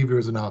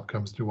behaviors and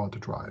outcomes you want to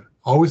drive.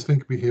 Always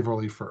think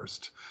behaviorally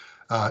first.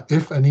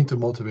 If I need to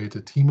motivate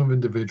a team of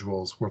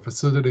individuals who are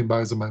facilitating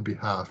buys on my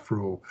behalf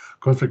through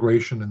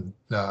configuration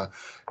and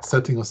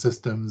setting of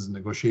systems,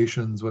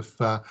 negotiations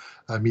with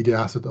media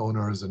asset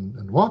owners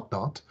and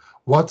whatnot,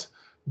 what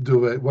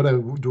would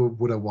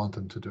I want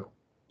them to do?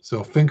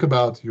 So think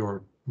about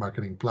your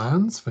marketing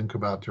plans, think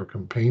about your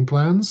campaign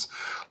plans,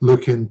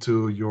 look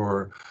into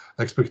your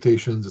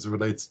expectations as it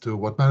relates to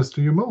what matters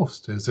to you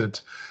most. Is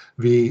it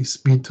the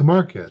speed to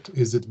market?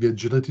 Is it the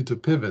agility to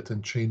pivot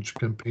and change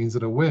campaigns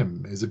at a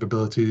whim? Is it the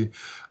ability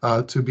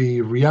to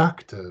be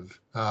reactive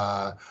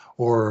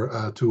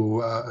or to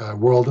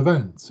world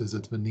events? Is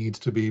it the need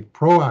to be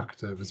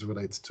proactive as it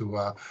relates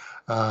to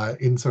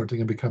inserting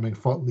and becoming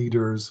thought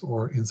leaders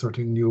or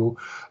inserting new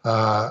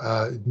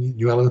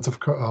elements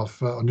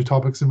of new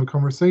topics in the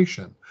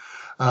conversation?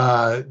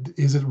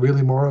 Is it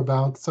really more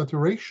about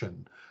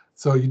saturation?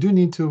 So you do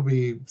need to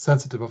be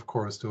sensitive, of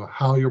course, to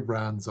how your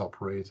brands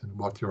operate and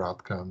what your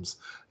outcomes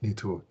need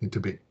to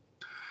be.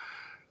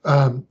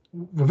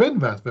 Within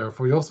that,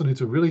 therefore, you also need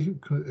to really,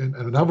 and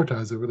an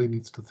advertiser really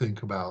needs to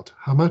think about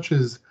how much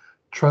is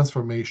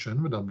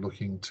transformation that I'm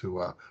looking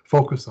to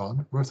focus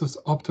on versus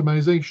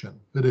optimization.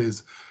 It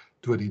is,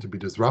 do I need to be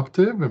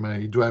disruptive?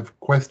 Do I have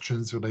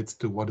questions relates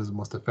to what is the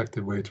most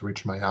effective way to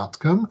reach my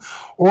outcome?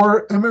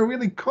 Or am I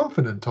really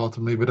confident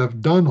ultimately that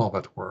I've done all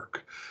that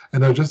work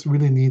and I just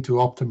really need to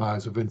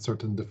optimize within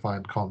certain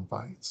defined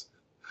confines?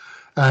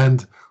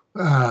 And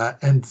by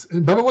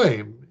the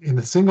way, in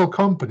a single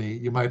company,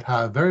 you might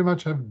very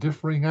much have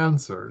differing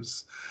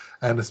answers.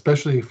 And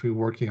especially if you're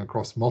working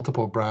across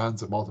multiple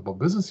brands and multiple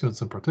business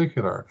units in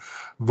particular,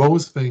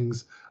 those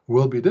things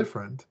will be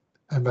different.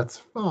 And that's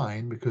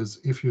fine, because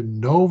if you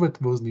know that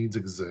those needs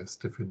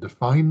exist, if you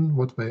define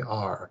what they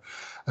are,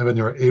 and then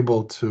you're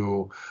able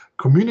to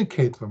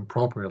communicate them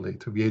properly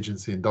to the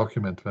agency and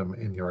document them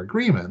in your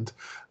agreement,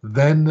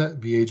 then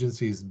the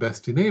agency is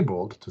best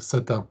enabled to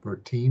set up their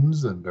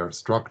teams and their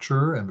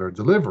structure and their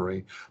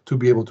delivery to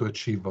be able to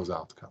achieve those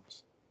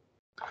outcomes.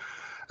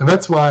 And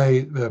that's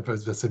why,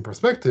 that's in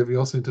perspective, you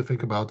also need to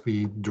think about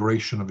the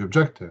duration of the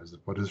objectives.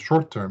 What is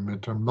short-term,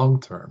 mid-term,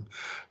 long-term?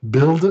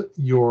 Build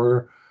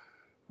your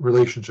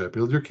relationship,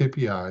 build your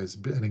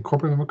KPIs and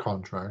incorporate them in a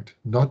contract,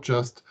 not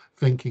just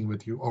thinking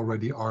that you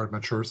already are at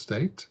mature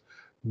state.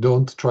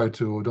 Don't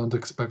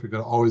expect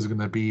you're always going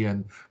to be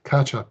in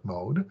catch-up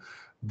mode.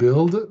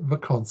 Build the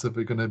concept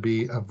you're going to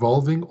be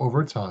evolving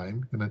over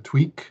time, you're going to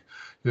tweak,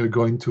 you're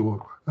going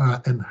to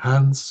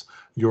enhance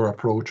your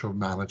approach of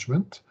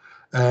management,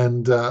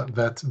 and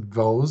that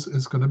those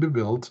is going to be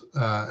built,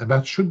 and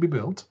that should be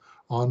built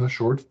on a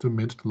short to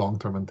mid to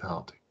long-term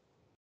mentality.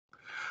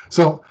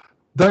 So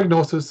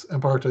diagnosis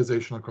and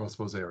prioritization across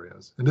those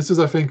areas. And this is,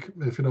 I think,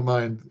 if you don't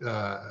mind,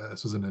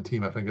 Susan and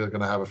team, I think they're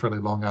going to have a fairly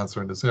long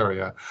answer in this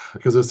area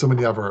because there's so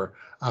many other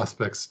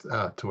aspects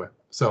to it.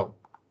 So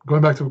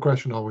going back to the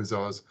question always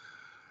was,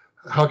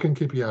 how can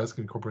KPIs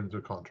get incorporated into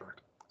a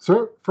contract?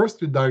 So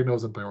first, you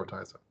diagnose and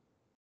prioritize it,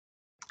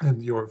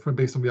 and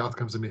based on the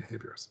outcomes and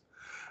behaviors.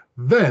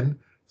 Then,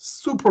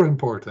 super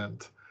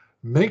important,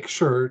 make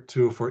sure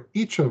to, for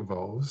each of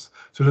those,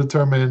 to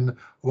determine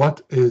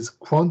what is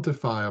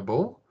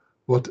quantifiable,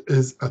 what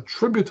is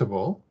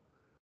attributable,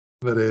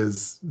 that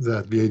is,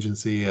 that the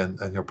agency and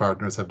your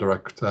partners have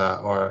direct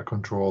or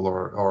control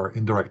or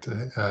indirect,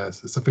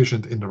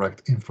 sufficient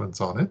indirect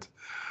influence on it,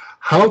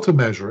 how to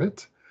measure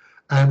it,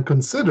 and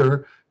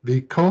consider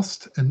the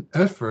cost and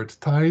effort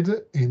tied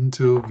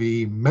into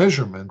the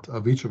measurement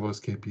of each of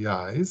those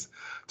KPIs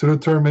to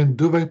determine,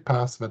 do they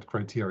pass that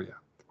criteria?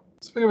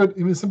 So think about it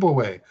in a simple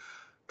way.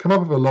 come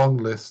up with a long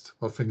list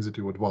of things that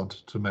you would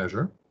want to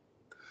measure,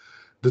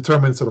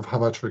 determine sort of how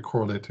much they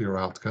correlate to your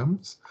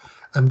outcomes,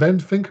 and then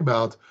think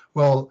about,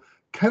 well,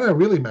 can I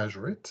really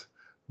measure it?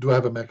 Do I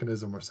have a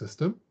mechanism or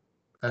system?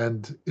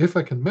 And if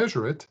I can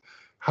measure it,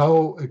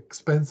 how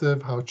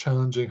expensive, how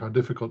challenging, how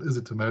difficult is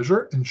it to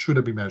measure, and should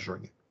I be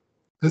measuring it?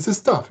 This is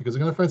tough because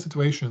you're going to find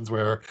situations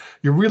where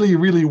you really,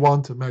 really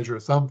want to measure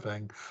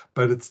something,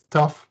 but it's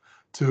tough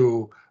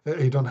to,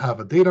 you don't have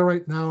the data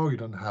right now, you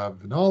don't have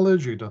the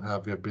knowledge, you don't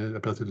have the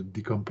ability to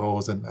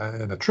decompose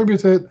and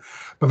attribute it.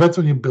 But that's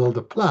when you build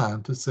a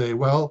plan to say,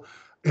 well,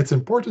 it's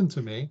important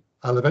to me,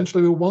 I'll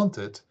eventually want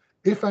it.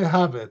 If I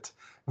have it,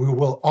 we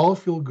will all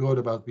feel good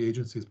about the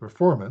agency's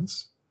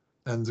performance,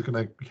 and it's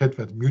going to hit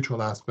that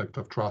mutual aspect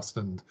of trust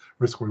and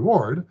risk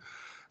reward.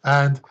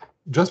 And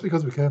just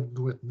because we can't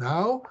do it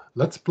now,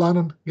 let's plan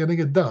on getting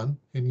it done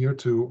in year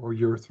 2 or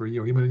year 3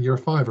 or even in year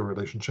 5 of a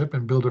relationship,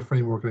 and build a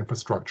framework and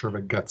infrastructure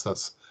that gets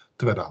us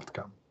to that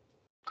outcome.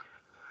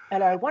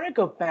 And I want to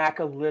go back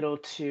a little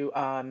to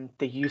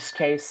the use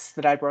case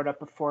that I brought up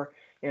before.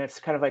 It's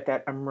kind of like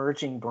that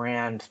emerging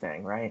brand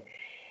thing, right?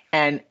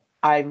 And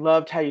I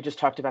loved how you just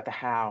talked about the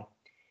how.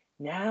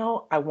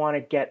 Now I want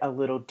to get a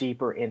little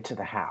deeper into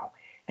the how.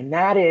 And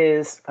that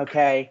is,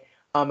 okay,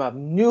 I'm a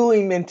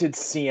newly minted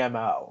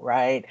CMO,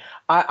 right?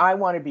 I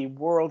want to be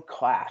world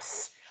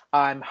class.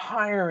 I'm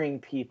hiring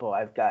people.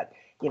 I've got,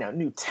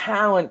 new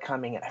talent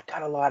coming in. I've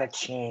got a lot of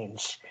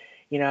change.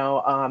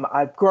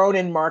 I've grown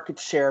in market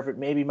share, but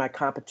maybe my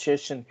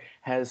competition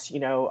has,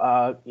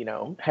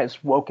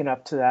 has woken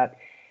up to that.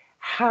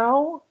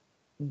 How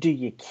do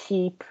you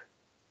keep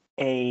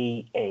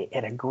an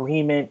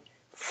agreement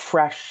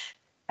fresh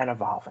and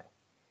evolving?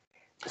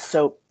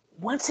 So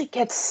once it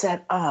gets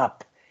set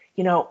up,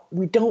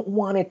 we don't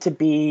want it to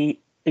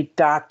be a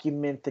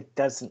document that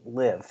doesn't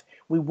live.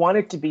 We want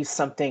it to be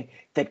something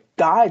that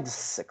guides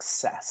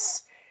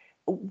success.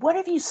 What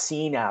have you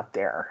seen out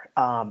there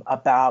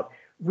about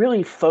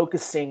really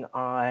focusing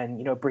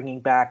on, bringing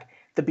back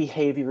the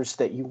behaviors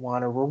that you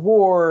want to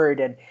reward,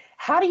 and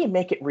how do you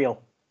make it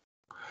real?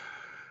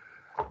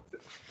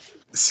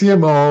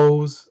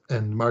 CMOs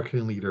and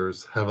marketing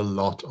leaders have a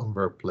lot on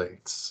their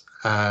plates,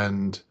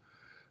 and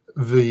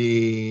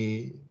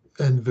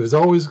there's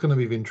always going to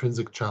be the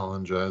intrinsic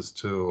challenge as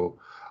to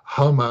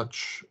how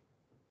much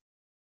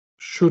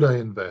should I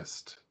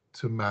invest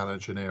to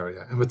manage an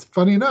area. And what's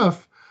funny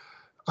enough,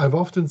 I've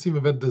often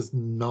seen that does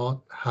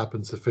not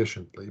happen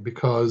sufficiently,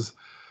 because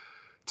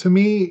to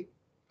me,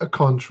 a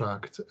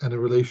contract and a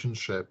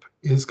relationship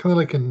is kind of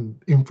like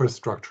an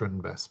infrastructure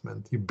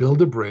investment. You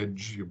build a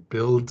bridge, you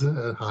build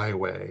a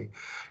highway.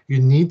 You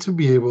need to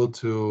be able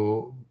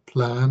to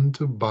plan,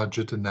 to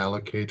budget, and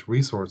allocate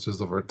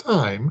resources over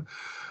time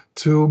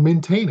to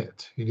maintain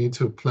it. You need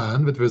to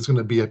plan that there's going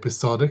to be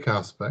episodic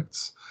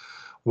aspects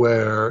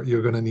where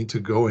you're going to need to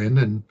go in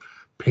and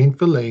paint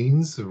the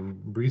lanes,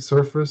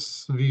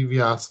 resurface the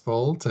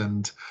asphalt,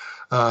 and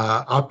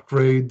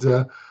upgrade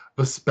the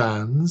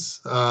spans,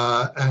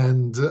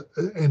 and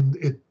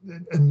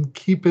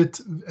keep it.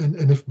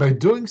 And if by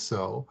doing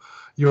so,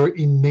 you're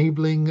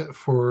enabling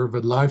for the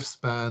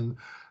lifespan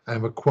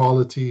and the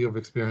quality of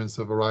experience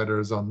of the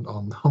riders on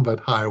that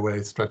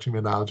highway, stretching the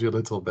analogy a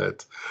little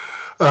bit,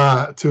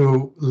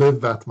 to live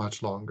that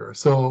much longer.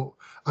 So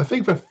I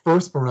think the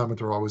first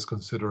parameter I always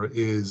consider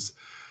is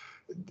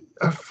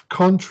a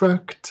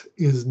contract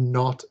is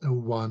not a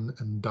one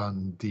and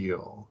done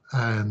deal.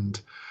 And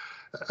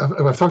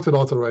I've talked a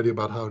lot already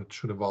about how it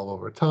should evolve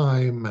over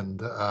time, and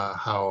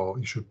how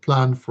you should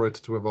plan for it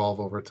to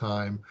evolve over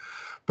time.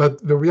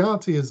 But the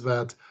reality is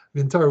that the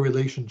entire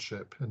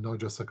relationship, and not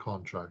just a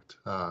contract,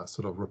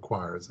 sort of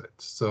requires it.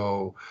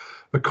 So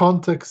the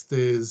context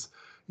is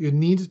you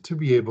need to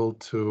be able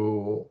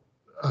to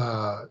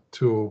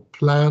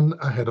plan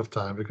ahead of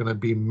time. You're going to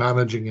be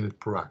managing it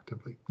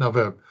proactively. Now,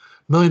 the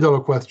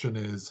million-dollar question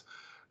is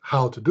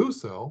how to do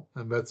so,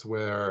 and that's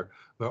where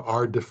there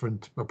are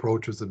different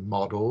approaches and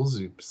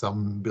models.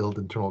 Some build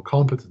internal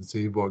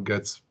competency, but it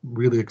gets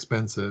really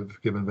expensive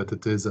given that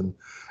it is an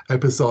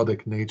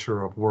episodic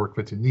nature of work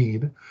that you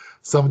need.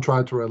 Some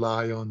try to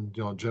rely on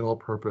general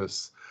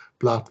purpose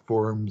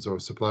platforms or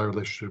supplier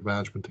relationship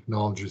management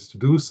technologies to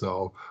do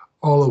so,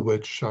 all of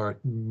which are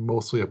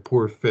mostly a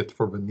poor fit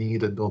for the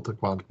need and don't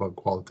account for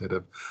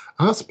qualitative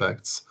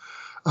aspects.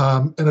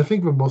 And I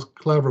think the most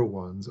clever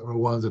ones are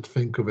ones that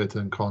think of it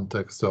in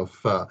context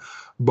of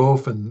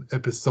both an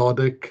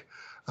episodic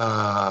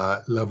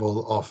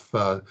level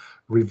of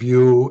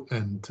review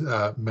and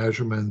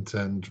measurement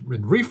and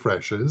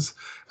refreshes,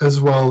 as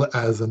well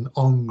as an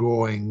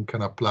ongoing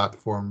kind of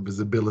platform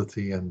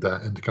visibility and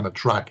kind of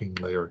tracking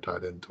layer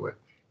tied into it.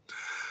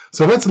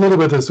 So that's a little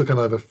bit as to kind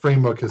of a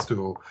framework as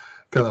to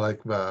kind of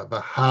like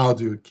the how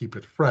do you keep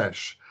it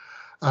fresh.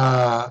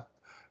 I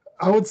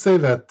would say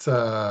that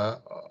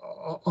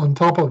on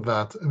top of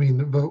that, I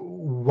mean, the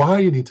why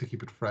you need to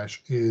keep it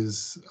fresh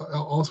is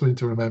also need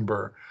to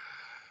remember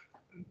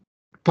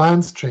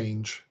plans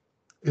change.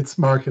 It's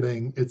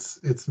marketing,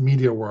 it's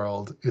media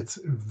world, it's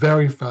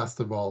very fast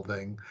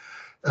evolving.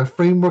 a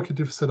framework that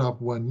you've set up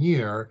 1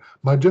 year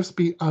might just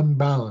be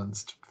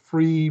unbalanced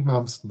 3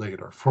 months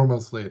later, 4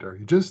 months later.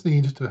 You just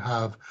need to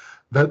have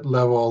that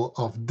level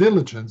of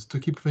diligence to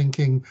keep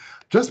thinking,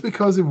 just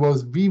because it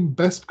was the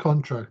best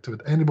contract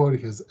that anybody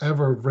has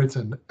ever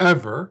written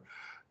ever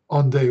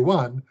on day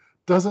one,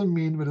 doesn't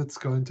mean that it's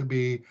going to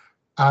be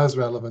as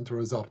relevant or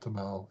as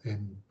optimal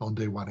on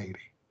day 180.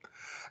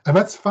 And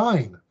that's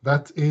fine.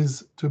 That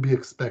is to be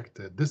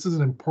expected. This is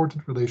an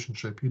important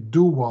relationship. You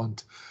do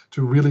want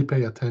to really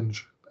pay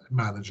attention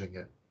managing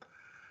it.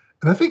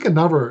 And I think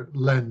another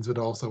lens that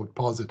also would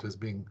posit as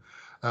being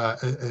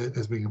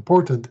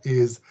important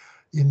is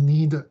you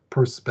need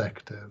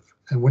perspective.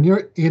 And when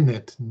you're in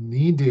it,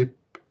 need it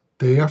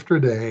day after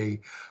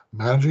day,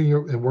 managing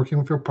and working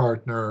with your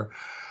partner,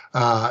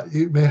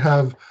 you may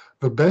have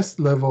the best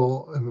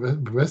level,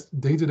 the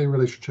best day-to-day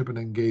relationship and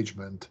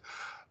engagement,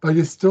 but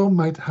you still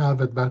might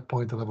have at that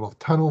point a level of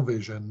tunnel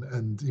vision,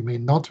 and you may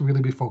not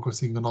really be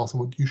focusing on also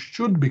what you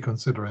should be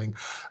considering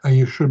and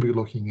you should be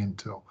looking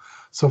into.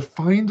 So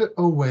find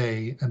a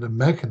way and a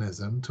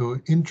mechanism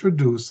to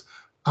introduce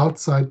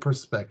outside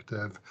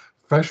perspective,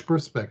 fresh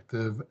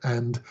perspective,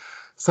 and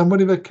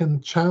somebody that can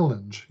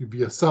challenge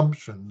the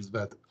assumptions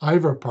that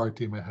either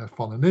party may have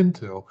fallen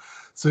into,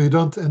 so you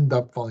don't end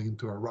up falling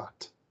into a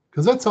rut.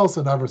 Because that's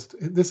also another,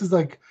 this is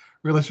like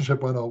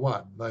relationship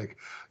 101. Like,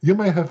 you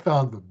may have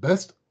found the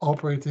best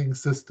operating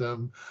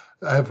system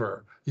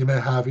ever. You may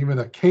have even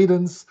a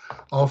cadence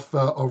of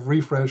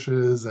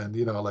refreshes and,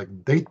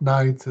 like date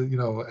night,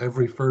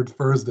 every third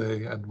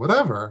Thursday and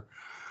whatever.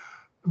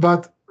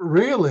 But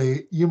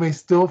really, you may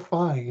still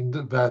find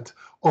that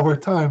over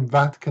time,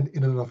 that can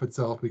in and of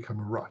itself become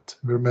a rut.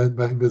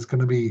 There's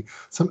going to be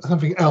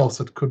something else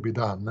that could be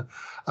done,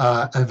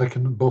 and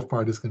that both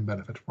parties can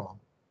benefit from.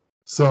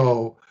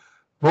 So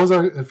those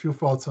are a few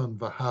thoughts on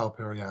the how,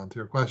 Perianne, to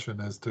your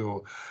question as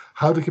to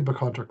how to keep a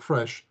contract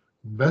fresh.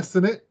 Invest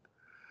in it,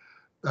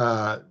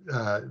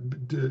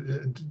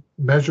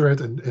 measure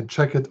it and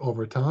check it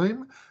over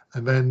time,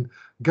 and then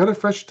get a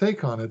fresh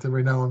take on it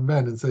every now and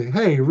then and say,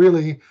 hey,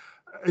 really,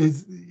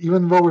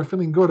 even though we're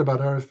feeling good about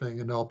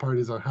everything and all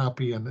parties are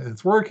happy and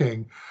it's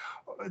working,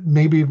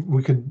 maybe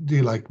we could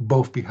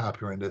both be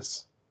happier in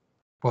this.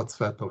 What's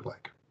that look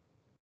like?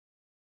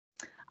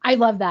 I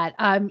love that.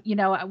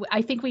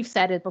 I think we've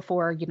said it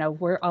before,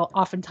 we're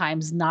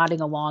oftentimes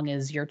nodding along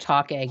as you're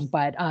talking,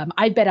 but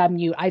I've been on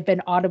mute. I've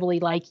been audibly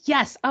like,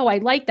 yes, oh, I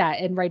like that,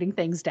 and writing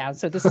things down.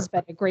 So this has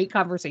been a great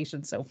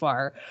conversation so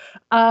far.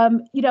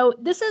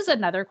 This is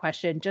another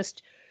question,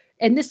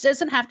 and this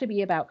doesn't have to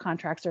be about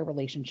contracts or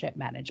relationship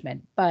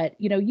management, but,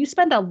 you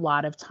spend a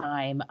lot of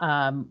time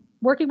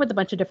working with a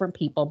bunch of different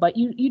people, but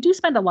you do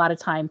spend a lot of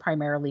time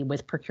primarily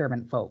with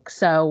procurement folks.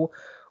 So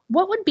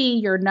what would be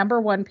your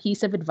number one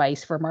piece of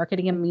advice for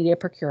marketing and media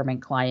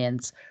procurement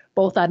clients,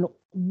 both on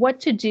what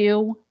to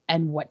do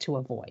and what to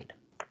avoid?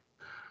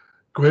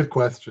 Great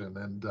question,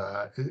 and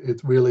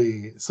it's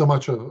really so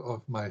much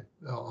of my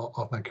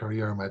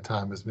career and my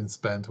time has been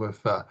spent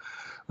with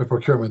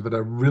procurement, but I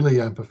really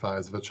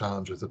empathize the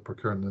challenges that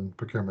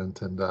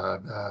procurement and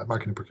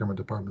marketing procurement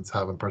departments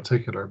have in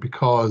particular,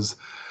 because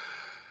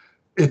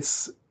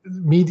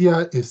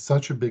media is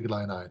such a big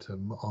line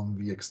item on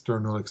the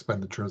external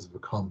expenditures of a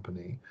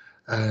company,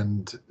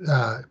 and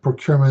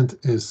procurement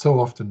is so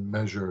often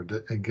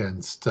measured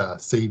against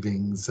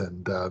savings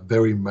and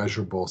very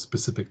measurable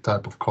specific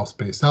type of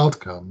cost-based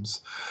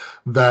outcomes,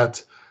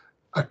 that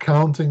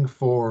accounting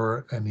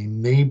for and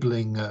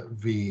enabling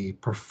the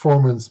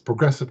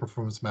progressive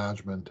performance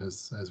management,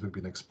 as we've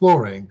been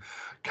exploring,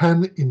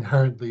 can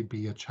inherently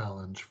be a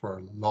challenge for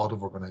a lot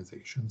of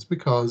organizations,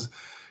 because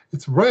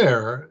it's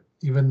rare,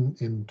 even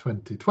in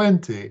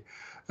 2020,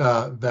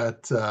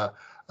 that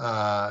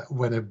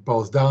when it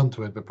boils down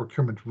to it, the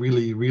procurement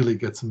really, really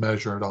gets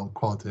measured on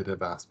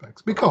quantitative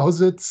aspects,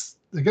 because it's,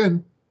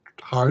 again,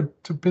 hard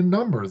to pin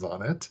numbers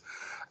on it,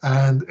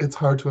 and it's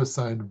hard to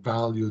assign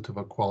value to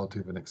the quality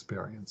of an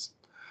experience.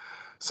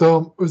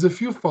 So there's a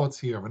few thoughts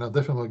here, and I'll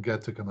definitely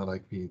get to kind of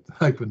like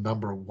the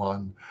number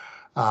one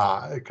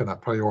kind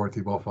of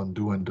priority, both on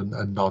do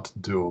and not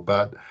do.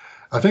 But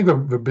I think the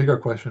bigger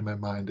question in my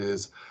mind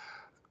is,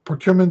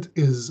 procurement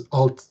is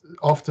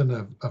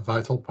often a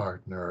vital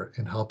partner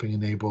in helping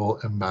enable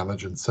and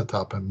manage and set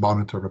up and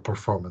monitor the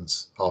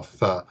performance of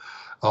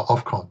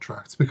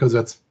contracts, because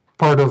that's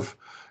part of,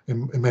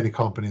 in many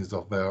companies,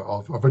 of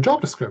a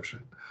job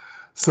description.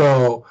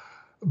 So,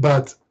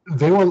 but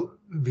they will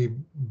be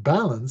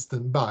balanced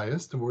and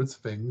biased towards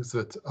things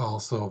that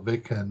also they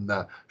can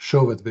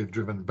show that they've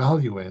driven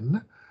value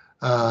in,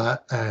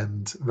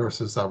 and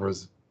versus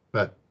others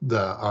that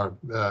are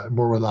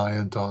more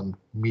reliant on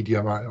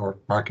media or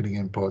marketing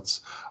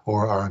inputs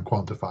or are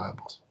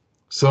unquantifiables.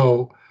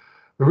 So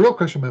the real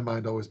question in my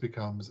mind always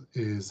becomes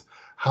is,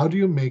 how do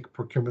you make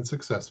procurement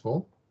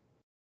successful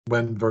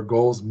when their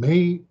goals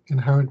may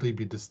inherently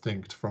be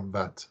distinct from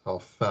that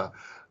of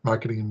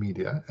marketing and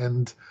media?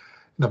 And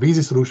the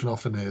easy solution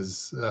often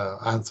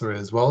answer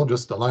is, well,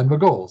 just align the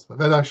goals. But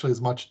that actually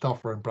is much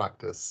tougher in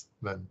practice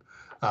than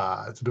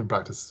to do in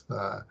practice.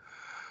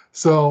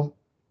 So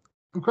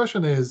the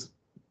question is,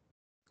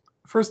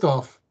 first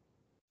off,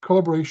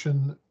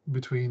 collaboration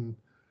between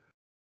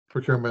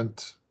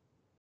procurement,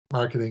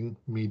 marketing,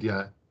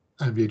 media,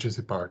 and the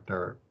agency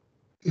partner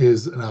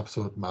is an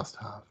absolute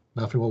must-have.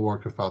 Nothing will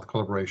work without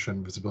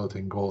collaboration, visibility,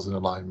 and goals in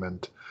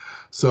alignment.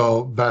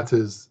 So that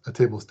is a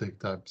table stake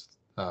type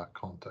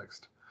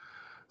context.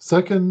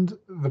 Second,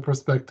 the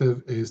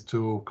perspective is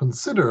to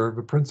consider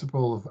the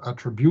principle of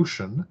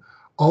attribution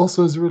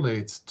also as it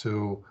relates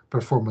to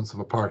performance of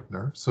a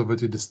partner, so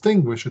that you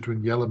distinguish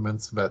between the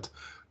elements that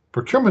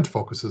procurement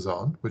focuses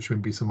on, which may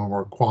be some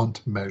more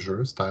quant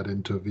measures tied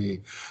into the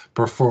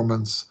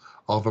performance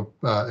of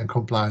and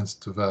compliance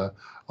to the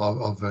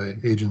of the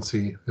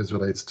agency as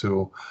relates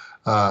to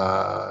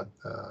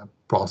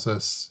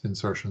process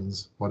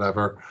insertions,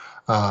 whatever,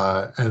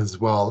 as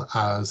well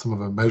as some of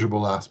the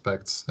measurable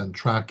aspects and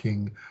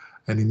tracking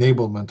and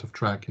enablement of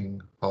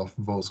tracking of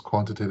those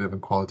quantitative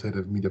and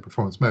qualitative media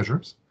performance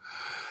measures.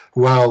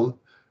 While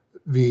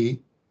the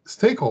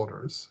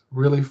stakeholders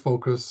really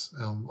focus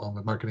on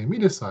the marketing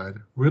media side,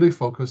 really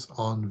focus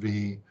on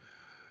the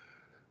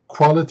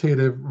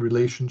qualitative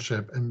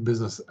relationship and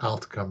business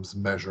outcomes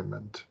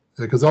measurement.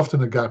 Because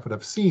often a gap that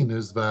I've seen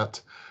is that,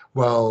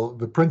 well,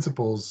 the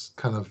principles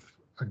kind of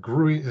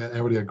agree,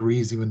 everybody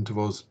agrees even to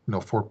those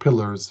 4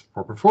 pillars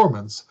for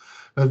performance,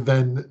 but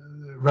then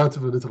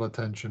relatively little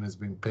attention is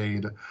being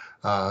paid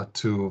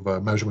to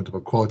the measurement of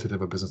a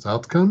qualitative or business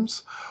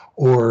outcomes,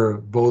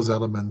 or those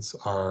elements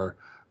are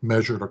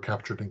measured or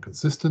captured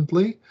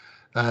inconsistently.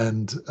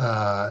 And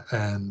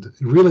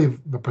really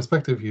the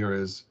perspective here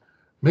is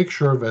make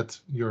sure that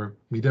your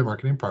media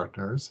marketing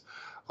partners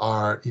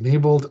are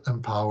enabled,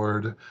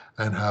 empowered,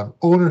 and have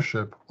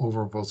ownership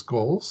over those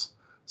goals,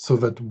 so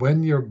that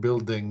when you're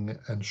building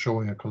and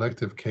showing a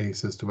collective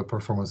case as to the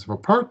performance of a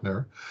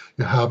partner,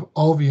 you have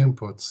all the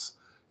inputs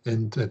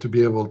to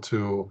be able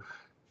to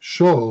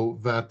show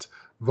that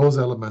those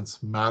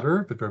elements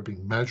matter, that they're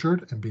being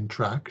measured and being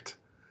tracked.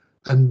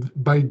 And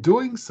by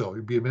doing so,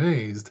 you'd be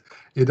amazed,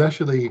 it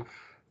actually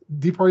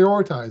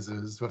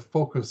deprioritizes the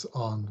focus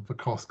on the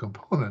cost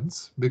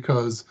components,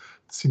 because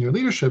senior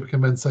leadership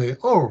can then say,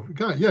 oh,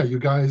 yeah, you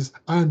guys,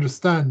 I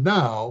understand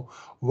now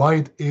why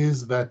it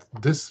is that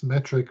this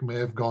metric may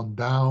have gone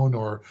down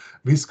or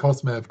these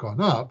costs may have gone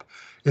up.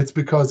 It's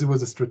because it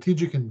was a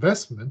strategic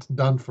investment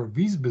done for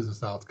these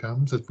business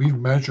outcomes that we've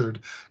measured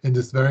in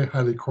this very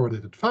highly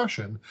correlated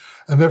fashion.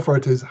 And therefore,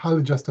 it is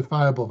highly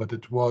justifiable that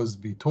it was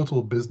the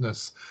total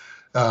business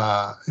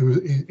it was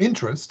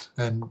interest,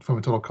 and from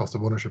a total cost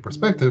of ownership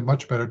perspective,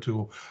 much better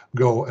to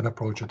go and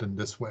approach it in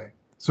this way.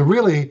 So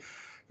really,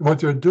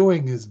 what you're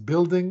doing is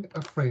building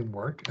a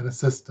framework and a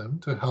system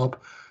to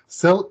help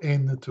sell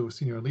into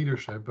senior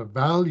leadership the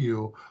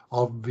value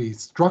of the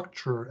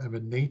structure and the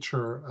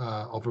nature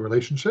of a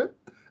relationship.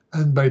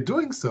 And by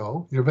doing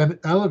so, you're then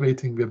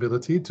elevating the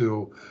ability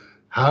to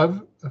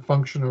have a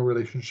functional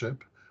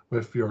relationship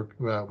with your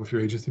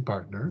agency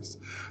partners,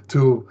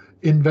 to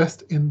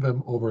invest in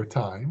them over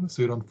time,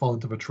 so you don't fall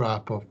into the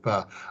trap of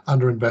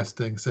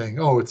underinvesting, saying,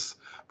 "Oh,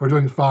 we're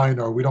doing fine,"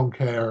 or "We don't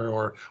care,"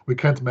 or "We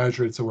can't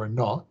measure it, so we're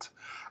not,"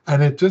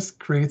 and it just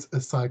creates a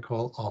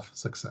cycle of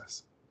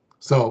success.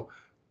 So,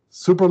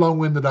 super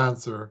long-winded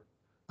answer,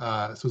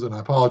 Susan. I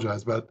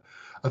apologize, but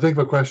I think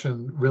the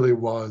question really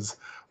was,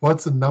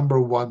 what's the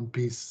number one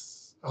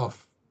piece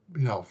of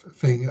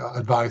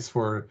advice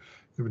for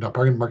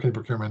marketing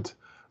procurement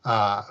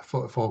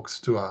folks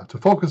to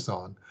focus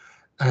on?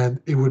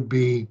 And it would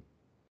be,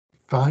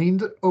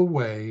 find a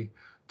way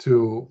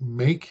to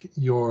make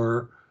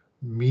your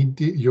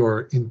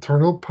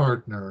internal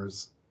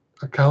partners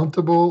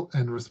accountable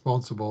and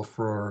responsible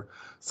for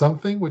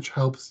something which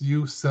helps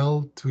you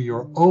sell to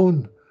your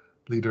own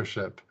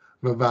leadership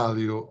the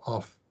value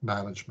of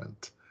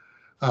management,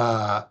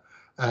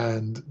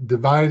 and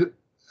divide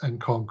and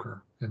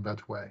conquer in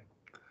that way.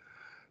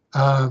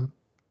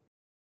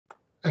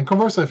 And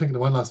conversely, I think the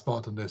one last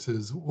thought on this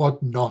is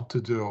what not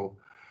to do.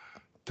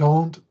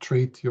 Don't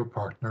treat your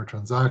partner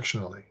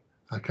transactionally.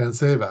 I can't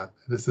say that.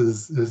 This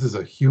is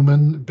a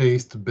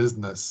human-based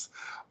business.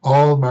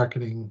 All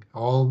marketing,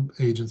 all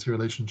agency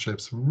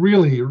relationships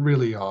really,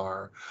 really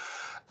are.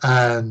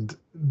 And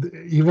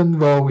even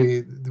though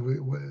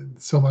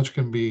so much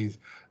can be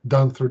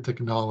done through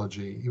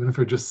technology, even if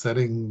you're just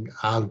setting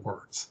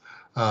AdWords,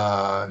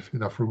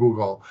 for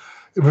Google,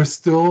 there's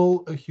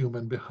still a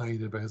human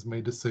behind it that has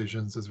made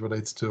decisions as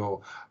relates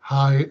to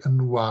how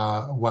and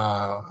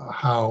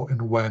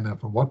when and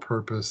for what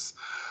purpose,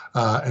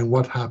 and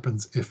what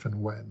happens if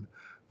and when.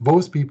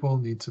 Those people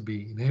need to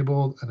be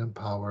enabled and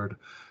empowered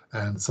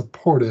and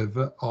supportive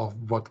of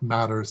what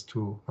matters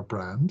to a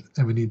brand.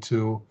 And we need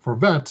to, for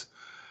that,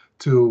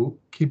 to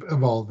keep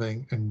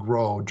evolving and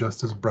grow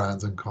just as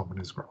brands and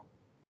companies grow.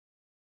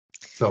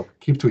 So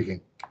keep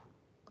tweaking.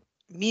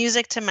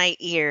 Music to my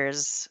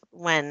ears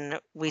when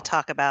we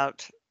talk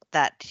about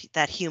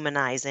that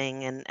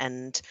humanizing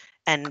and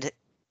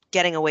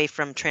getting away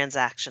from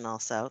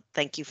transactional. So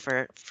thank you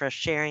for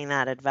sharing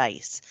that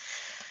advice.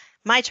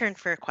 My turn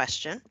for a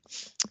question.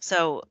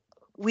 So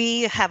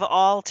we have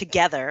all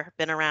together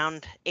been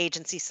around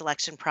agency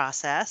selection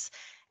process,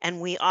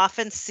 and we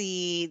often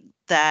see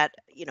that,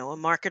 a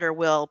marketer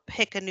will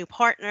pick a new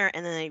partner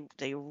and then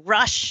they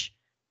rush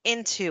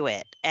into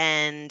it,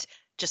 and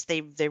just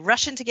they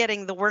rush into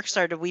getting the work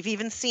started. We've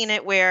even seen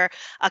it where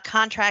a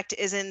contract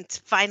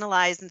isn't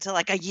finalized until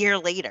like a year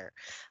later.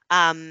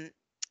 And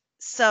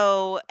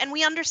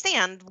we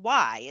understand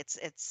why.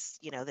 It's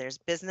there's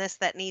business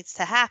that needs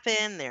to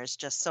happen. There's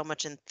just so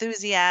much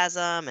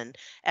enthusiasm, and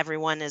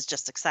everyone is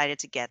just excited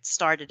to get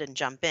started and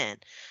jump in.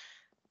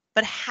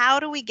 But how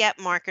do we get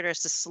marketers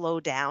to slow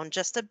down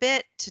just a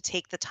bit to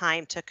take the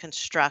time to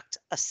construct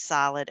a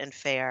solid and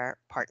fair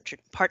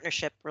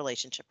partnership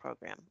relationship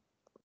program?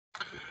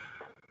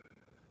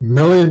 $1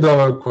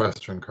 million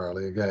question,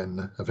 Carly.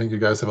 Again, I think you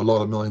guys have a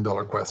lot of $1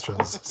 million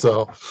questions.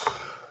 So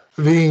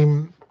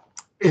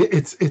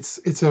it's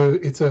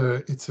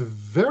a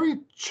very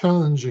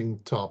challenging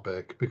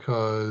topic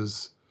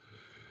because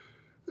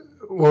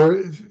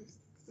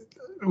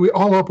we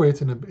all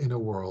operate in a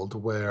world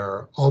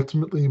where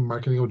ultimately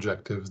marketing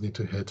objectives need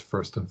to hit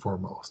first and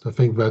foremost. I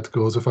think that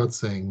goes without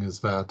saying, is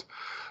that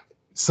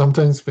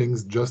sometimes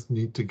things just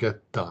need to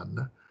get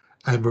done.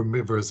 And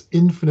there's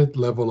infinite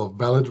level of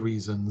valid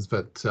reasons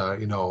that,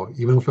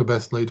 even with a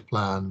best laid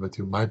plan, that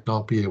you might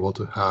not be able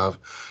to have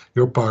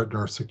your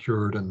partner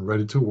secured and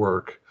ready to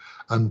work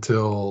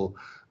until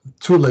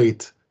too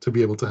late to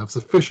be able to have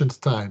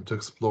sufficient time to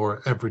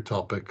explore every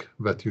topic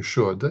that you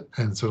should,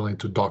 and certainly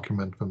to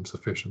document them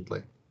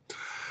sufficiently.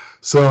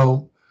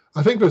 So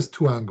I think there's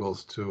two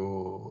angles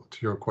to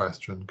your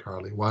question,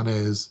 Carly. One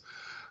is,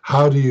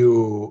 how do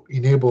you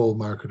enable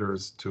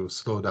marketers to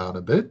slow down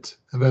a bit?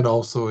 And then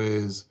also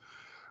is,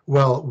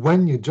 well,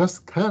 when you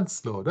just can't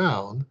slow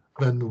down,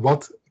 then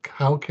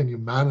how can you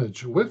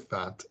manage with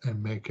that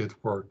and make it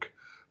work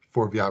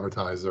for the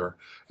advertiser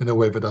in a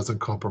way that doesn't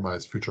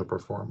compromise future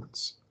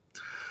performance?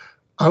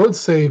 I would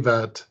say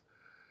that,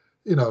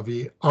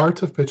 the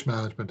art of pitch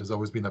management has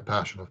always been a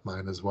passion of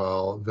mine as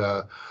well.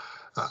 The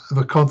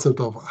concept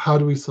of how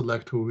do we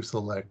select who we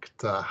select,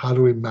 how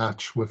do we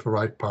match with the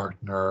right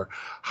partner,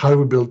 how do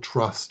we build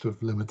trust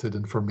with limited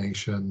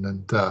information,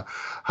 and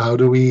how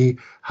do we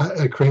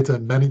create a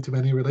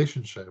many-to-many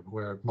relationship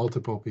where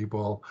multiple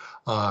people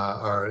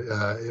are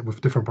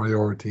with different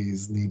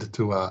priorities need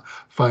to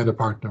find a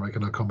partner that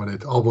can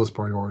accommodate all those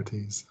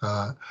priorities.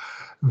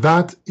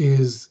 That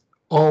is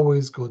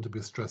always going to be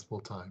a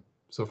stressful time.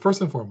 So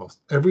first and foremost,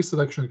 every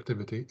selection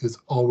activity is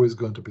always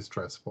going to be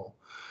stressful.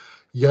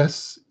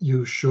 Yes,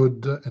 you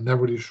should, and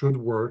everybody should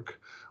work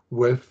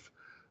with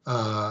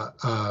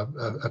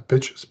a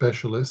pitch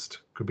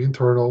specialist. Could be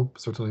internal,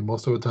 certainly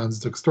most of the times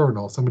it's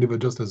external, somebody that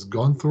just has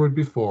gone through it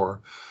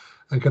before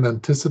and can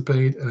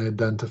anticipate and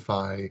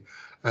identify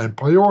and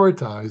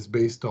prioritize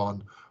based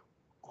on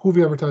who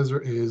the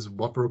advertiser is,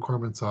 what the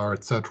requirements are,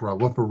 etc.,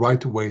 what the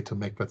right way to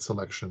make that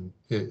selection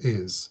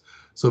is.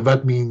 So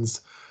that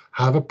means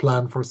have a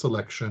plan for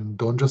selection.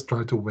 Don't just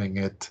try to wing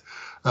it,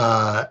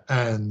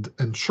 and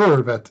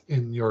ensure that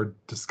in your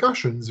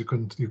discussions you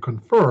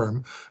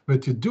confirm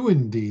that you do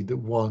indeed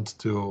want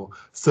to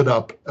set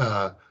up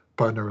a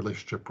partner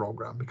relationship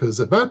program. Because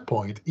at that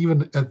point,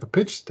 even at the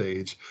pitch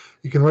stage,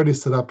 you can already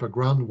set up a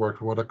groundwork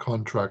for what a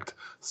contract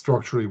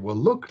structurally will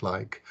look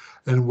like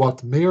and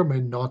what may or may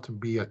not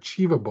be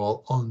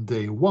achievable on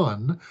day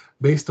one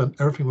based on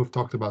everything we've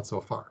talked about so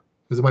far.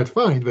 Because you might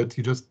find that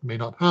you just may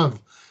not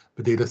have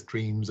the data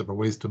streams or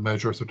ways to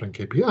measure certain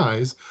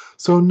KPIs,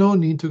 so no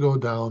need to go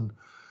down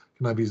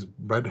these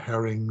red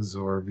herrings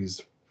or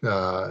these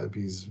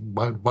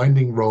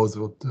winding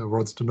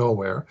roads to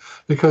nowhere,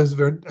 because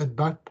at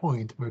that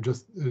point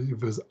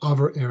there's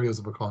other areas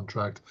of a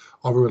contract,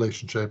 of a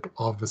relationship,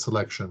 of the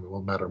selection that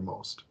will matter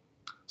most.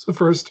 So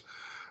first,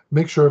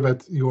 make sure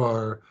that you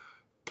are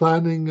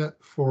planning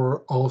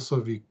for also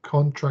the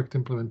contract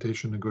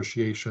implementation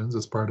negotiations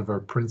as part of our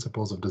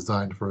principles of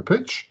design for a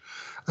pitch.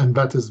 And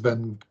that is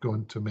then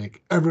going to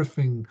make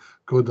everything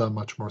go down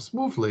much more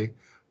smoothly,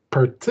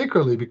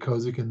 particularly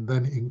because you can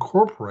then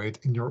incorporate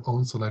in your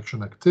own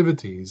selection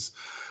activities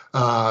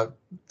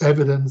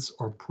evidence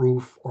or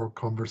proof or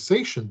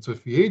conversations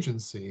with the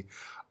agency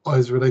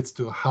as relates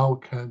to how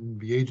can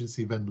the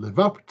agency then live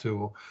up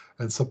to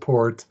and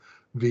support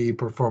the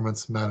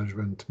performance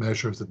management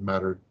measures that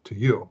matter to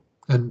you.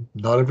 And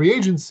not every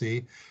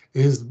agency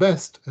is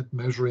best at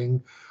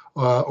measuring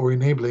or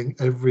enabling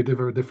every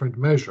different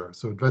measure.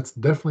 So that's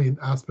definitely an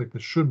aspect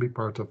that should be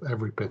part of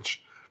every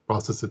pitch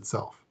process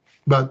itself.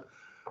 But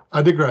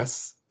I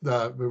digress.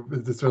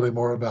 It's really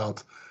more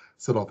about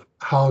sort of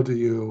how do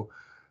you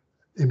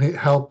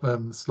help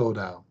them slow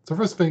down. So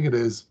first thing it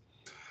is,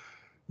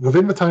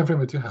 within the time frame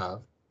that you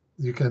have,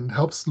 you can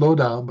help slow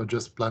down by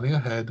just planning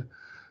ahead.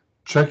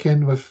 Check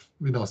in with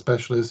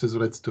specialists as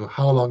relates to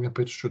how long a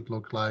pitch should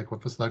look like,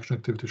 what the selection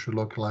activity should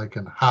look like,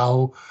 and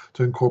how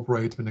to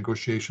incorporate the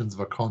negotiations of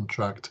a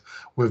contract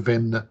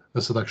within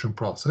the selection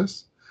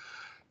process.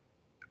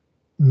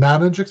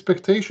 Manage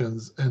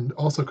expectations and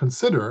also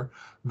consider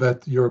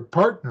that your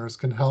partners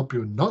can help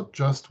you not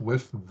just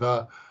with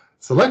the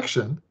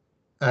selection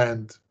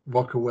and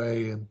walk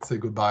away and say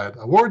goodbye at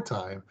award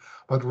time,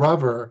 but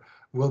rather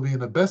will be in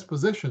the best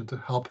position to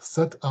help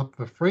set up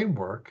the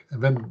framework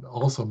and then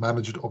also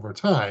manage it over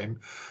time,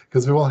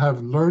 because we will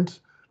have learned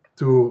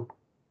to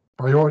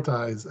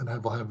prioritize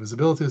and will have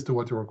visibility as to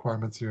what your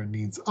requirements and your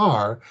needs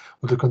are,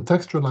 but to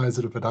contextualize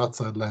it with an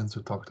outside lens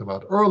we talked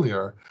about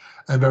earlier,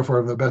 and therefore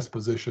in the best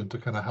position to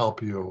kind of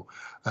help you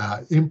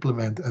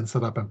implement and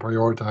set up and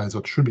prioritize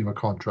what should be a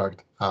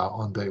contract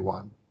on day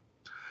one.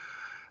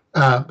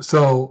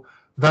 So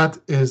that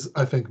is,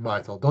 I think,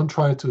 vital. Don't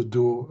try to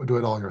do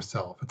it all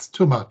yourself. It's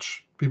too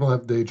much. People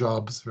have day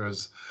jobs.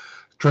 There's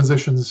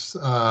transitions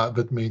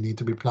that may need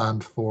to be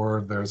planned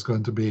for. There's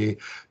going to be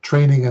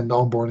training and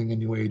onboarding a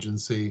new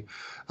agency.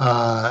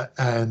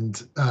 And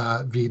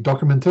the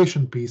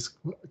documentation piece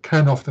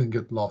can often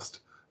get lost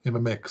in the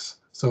mix.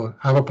 So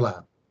have a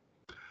plan.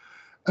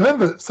 And then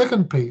the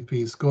second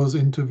piece goes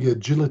into the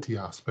agility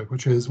aspect,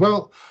 which is,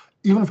 well,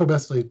 even for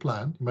best laid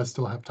plan, you might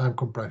still have time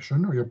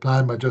compression, or your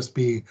plan might just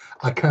be,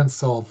 I can't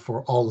solve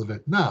for all of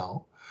it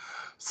now.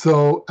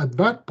 So at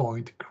that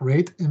point,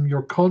 create in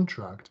your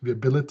contract the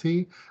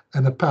ability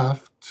and a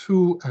path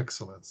to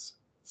excellence.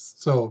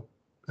 So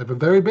at the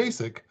very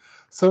basic,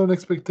 set an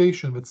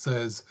expectation that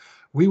says,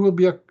 we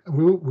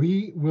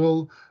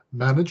will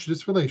manage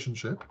this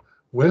relationship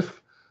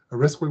with a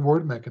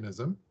risk-reward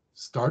mechanism.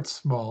 Start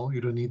small.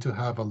 You don't need to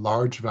have a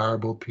large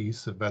variable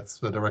piece if that's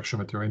the direction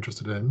that you're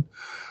interested in.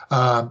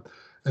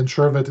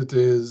 Ensure that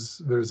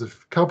there's a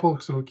couple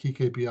sort of key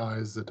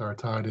KPIs that are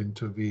tied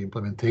into the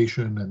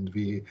implementation and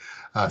the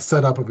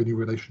setup of a new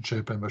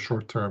relationship and the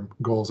short-term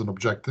goals and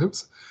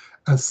objectives,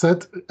 and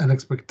set an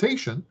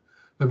expectation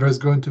that there's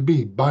going to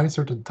be, by a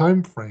certain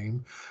time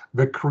frame,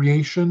 the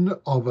creation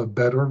of a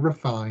better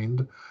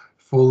refined,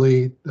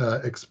 fully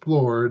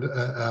explored,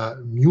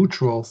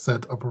 mutual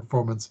set of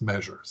performance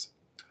measures.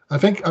 I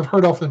think I've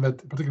heard often that,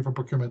 particularly from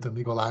procurement and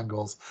legal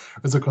angles,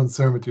 there's a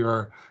concern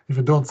that if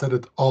you don't set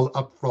it all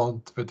up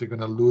front, that you're going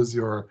to lose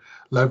your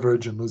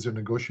leverage and lose your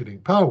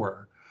negotiating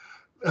power.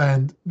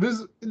 And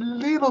there's a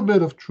little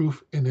bit of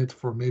truth in it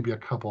for maybe a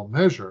couple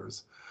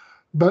measures.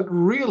 But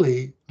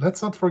really,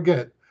 let's not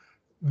forget,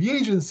 the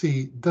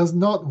agency does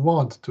not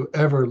want to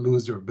ever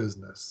lose your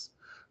business.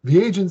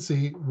 The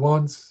agency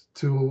wants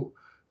to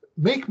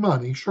make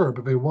money, sure,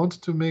 but they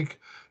want to make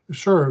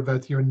sure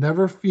that you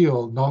never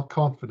feel not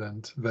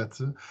confident that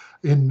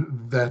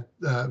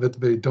that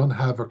they don't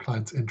have their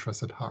client's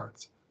interest at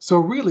heart. So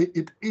really,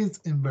 it is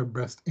in their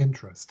best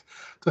interest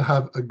to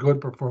have a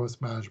good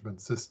performance management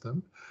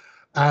system.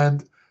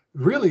 And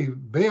really,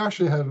 they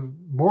actually have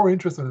more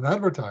interest in an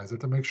advertiser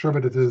to make sure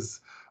that it is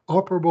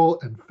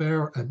operable and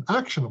fair and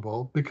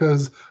actionable,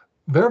 because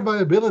their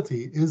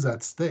viability is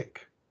at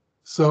stake.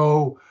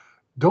 So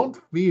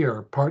don't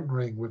fear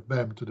partnering with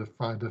them to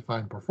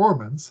define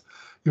performance.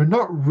 You're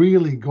not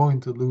really going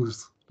to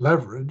lose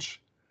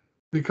leverage,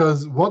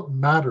 because what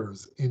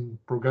matters in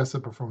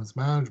progressive performance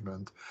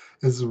management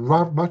is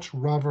much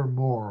rather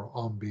more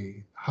on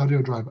the how do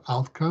you drive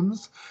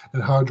outcomes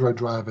and how do I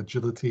drive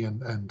agility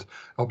and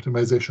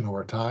optimization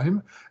over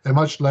time, and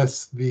much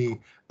less the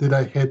did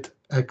I hit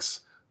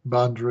X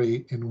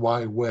boundary in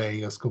Y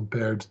way as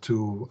compared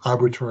to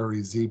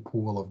arbitrary Z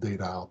pool of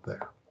data out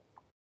there.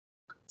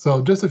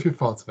 So just a few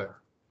thoughts there.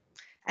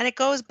 And it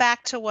goes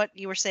back to what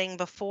you were saying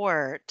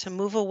before, to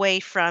move away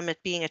from it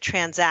being a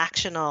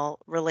transactional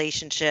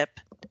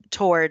relationship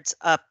towards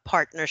a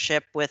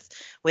partnership with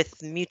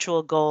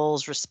mutual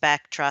goals,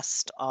 respect,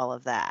 trust, all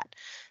of that.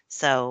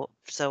 So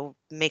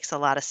makes a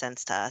lot of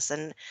sense to us.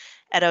 And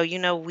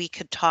Edo, we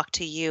could talk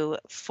to you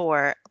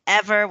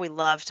forever. We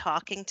love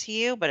talking to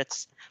you, but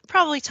it's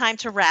probably time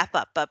to wrap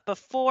up. But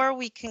before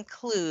we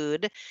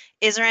conclude,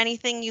 is there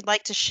anything you'd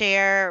like to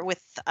share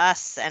with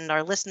us and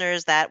our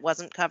listeners that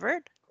wasn't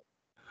covered?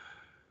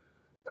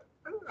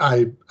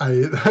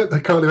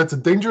 Carly, that's a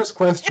dangerous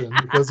question,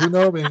 because you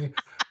know me,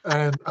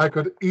 and I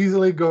could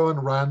easily go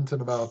and rant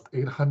in about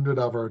 800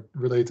 other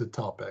related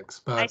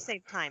topics. But I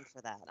saved time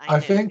for that. I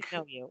think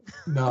know you.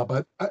 No,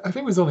 but I think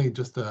it was only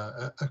just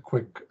a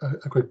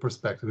quick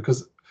perspective,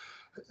 because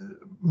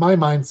my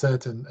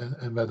mindset and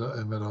that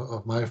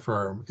of my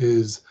firm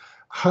is,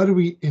 how do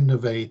we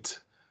innovate,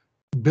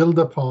 build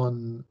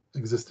upon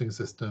existing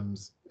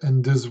systems,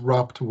 and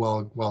disrupt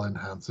while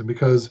enhancing?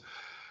 Because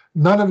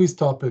none of these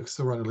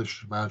topics around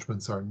relationship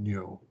management are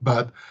new.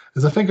 But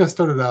as I think I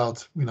started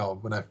out,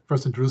 when I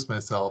first introduced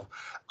myself,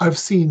 I've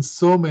seen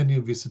so many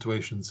of these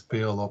situations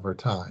fail over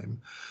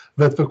time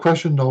that the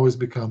question always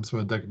becomes, from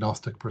a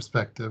diagnostic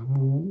perspective,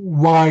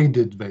 why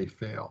did they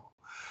fail?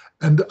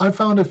 And I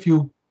found a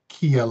few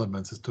key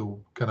elements as to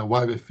kind of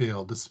why they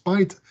failed,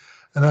 despite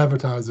an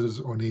advertiser's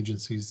or an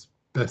agency's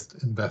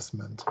best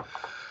investment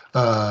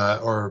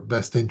or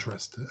best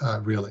interest,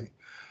 really.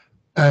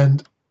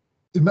 And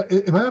in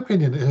my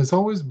opinion, it has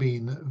always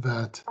been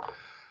that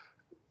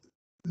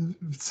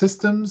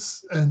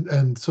systems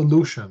and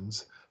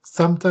solutions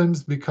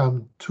sometimes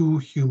become too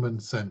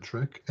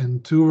human-centric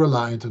and too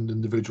reliant on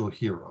individual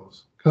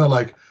heroes. Kind of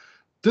like,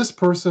 this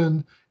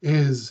person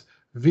is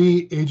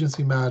the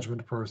agency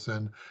management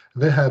person.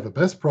 They have a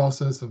best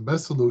process and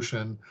best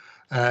solution.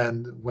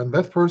 And when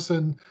that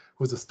person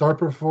who's a star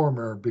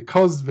performer,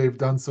 because they've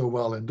done so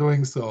well in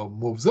doing so,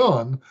 moves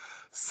on,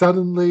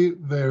 suddenly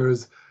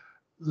there's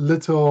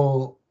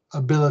little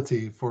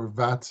ability for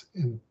that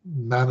in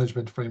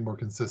management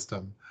framework and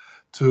system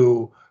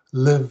to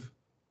live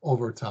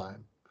over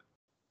time.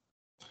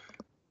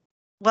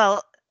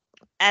 Well,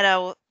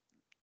 Edo,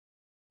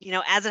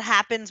 as it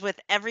happens with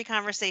every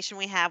conversation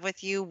we have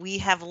with you, we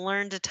have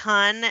learned a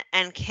ton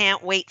and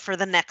can't wait for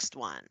the next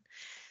one.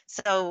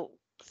 So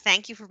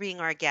thank you for being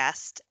our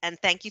guest, and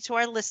thank you to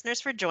our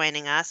listeners for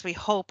joining us. We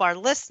hope our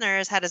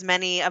listeners had as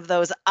many of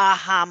those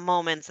aha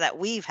moments that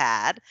we've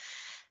had.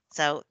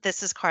 So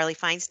this is Carly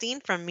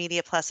Feinstein from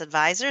Media Plus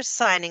Advisors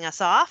signing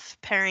us off.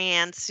 Perry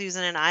Ann,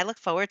 Susan, and I look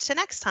forward to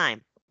next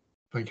time.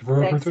 Thank you for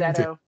the Thanks,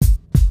 opportunity. Edo.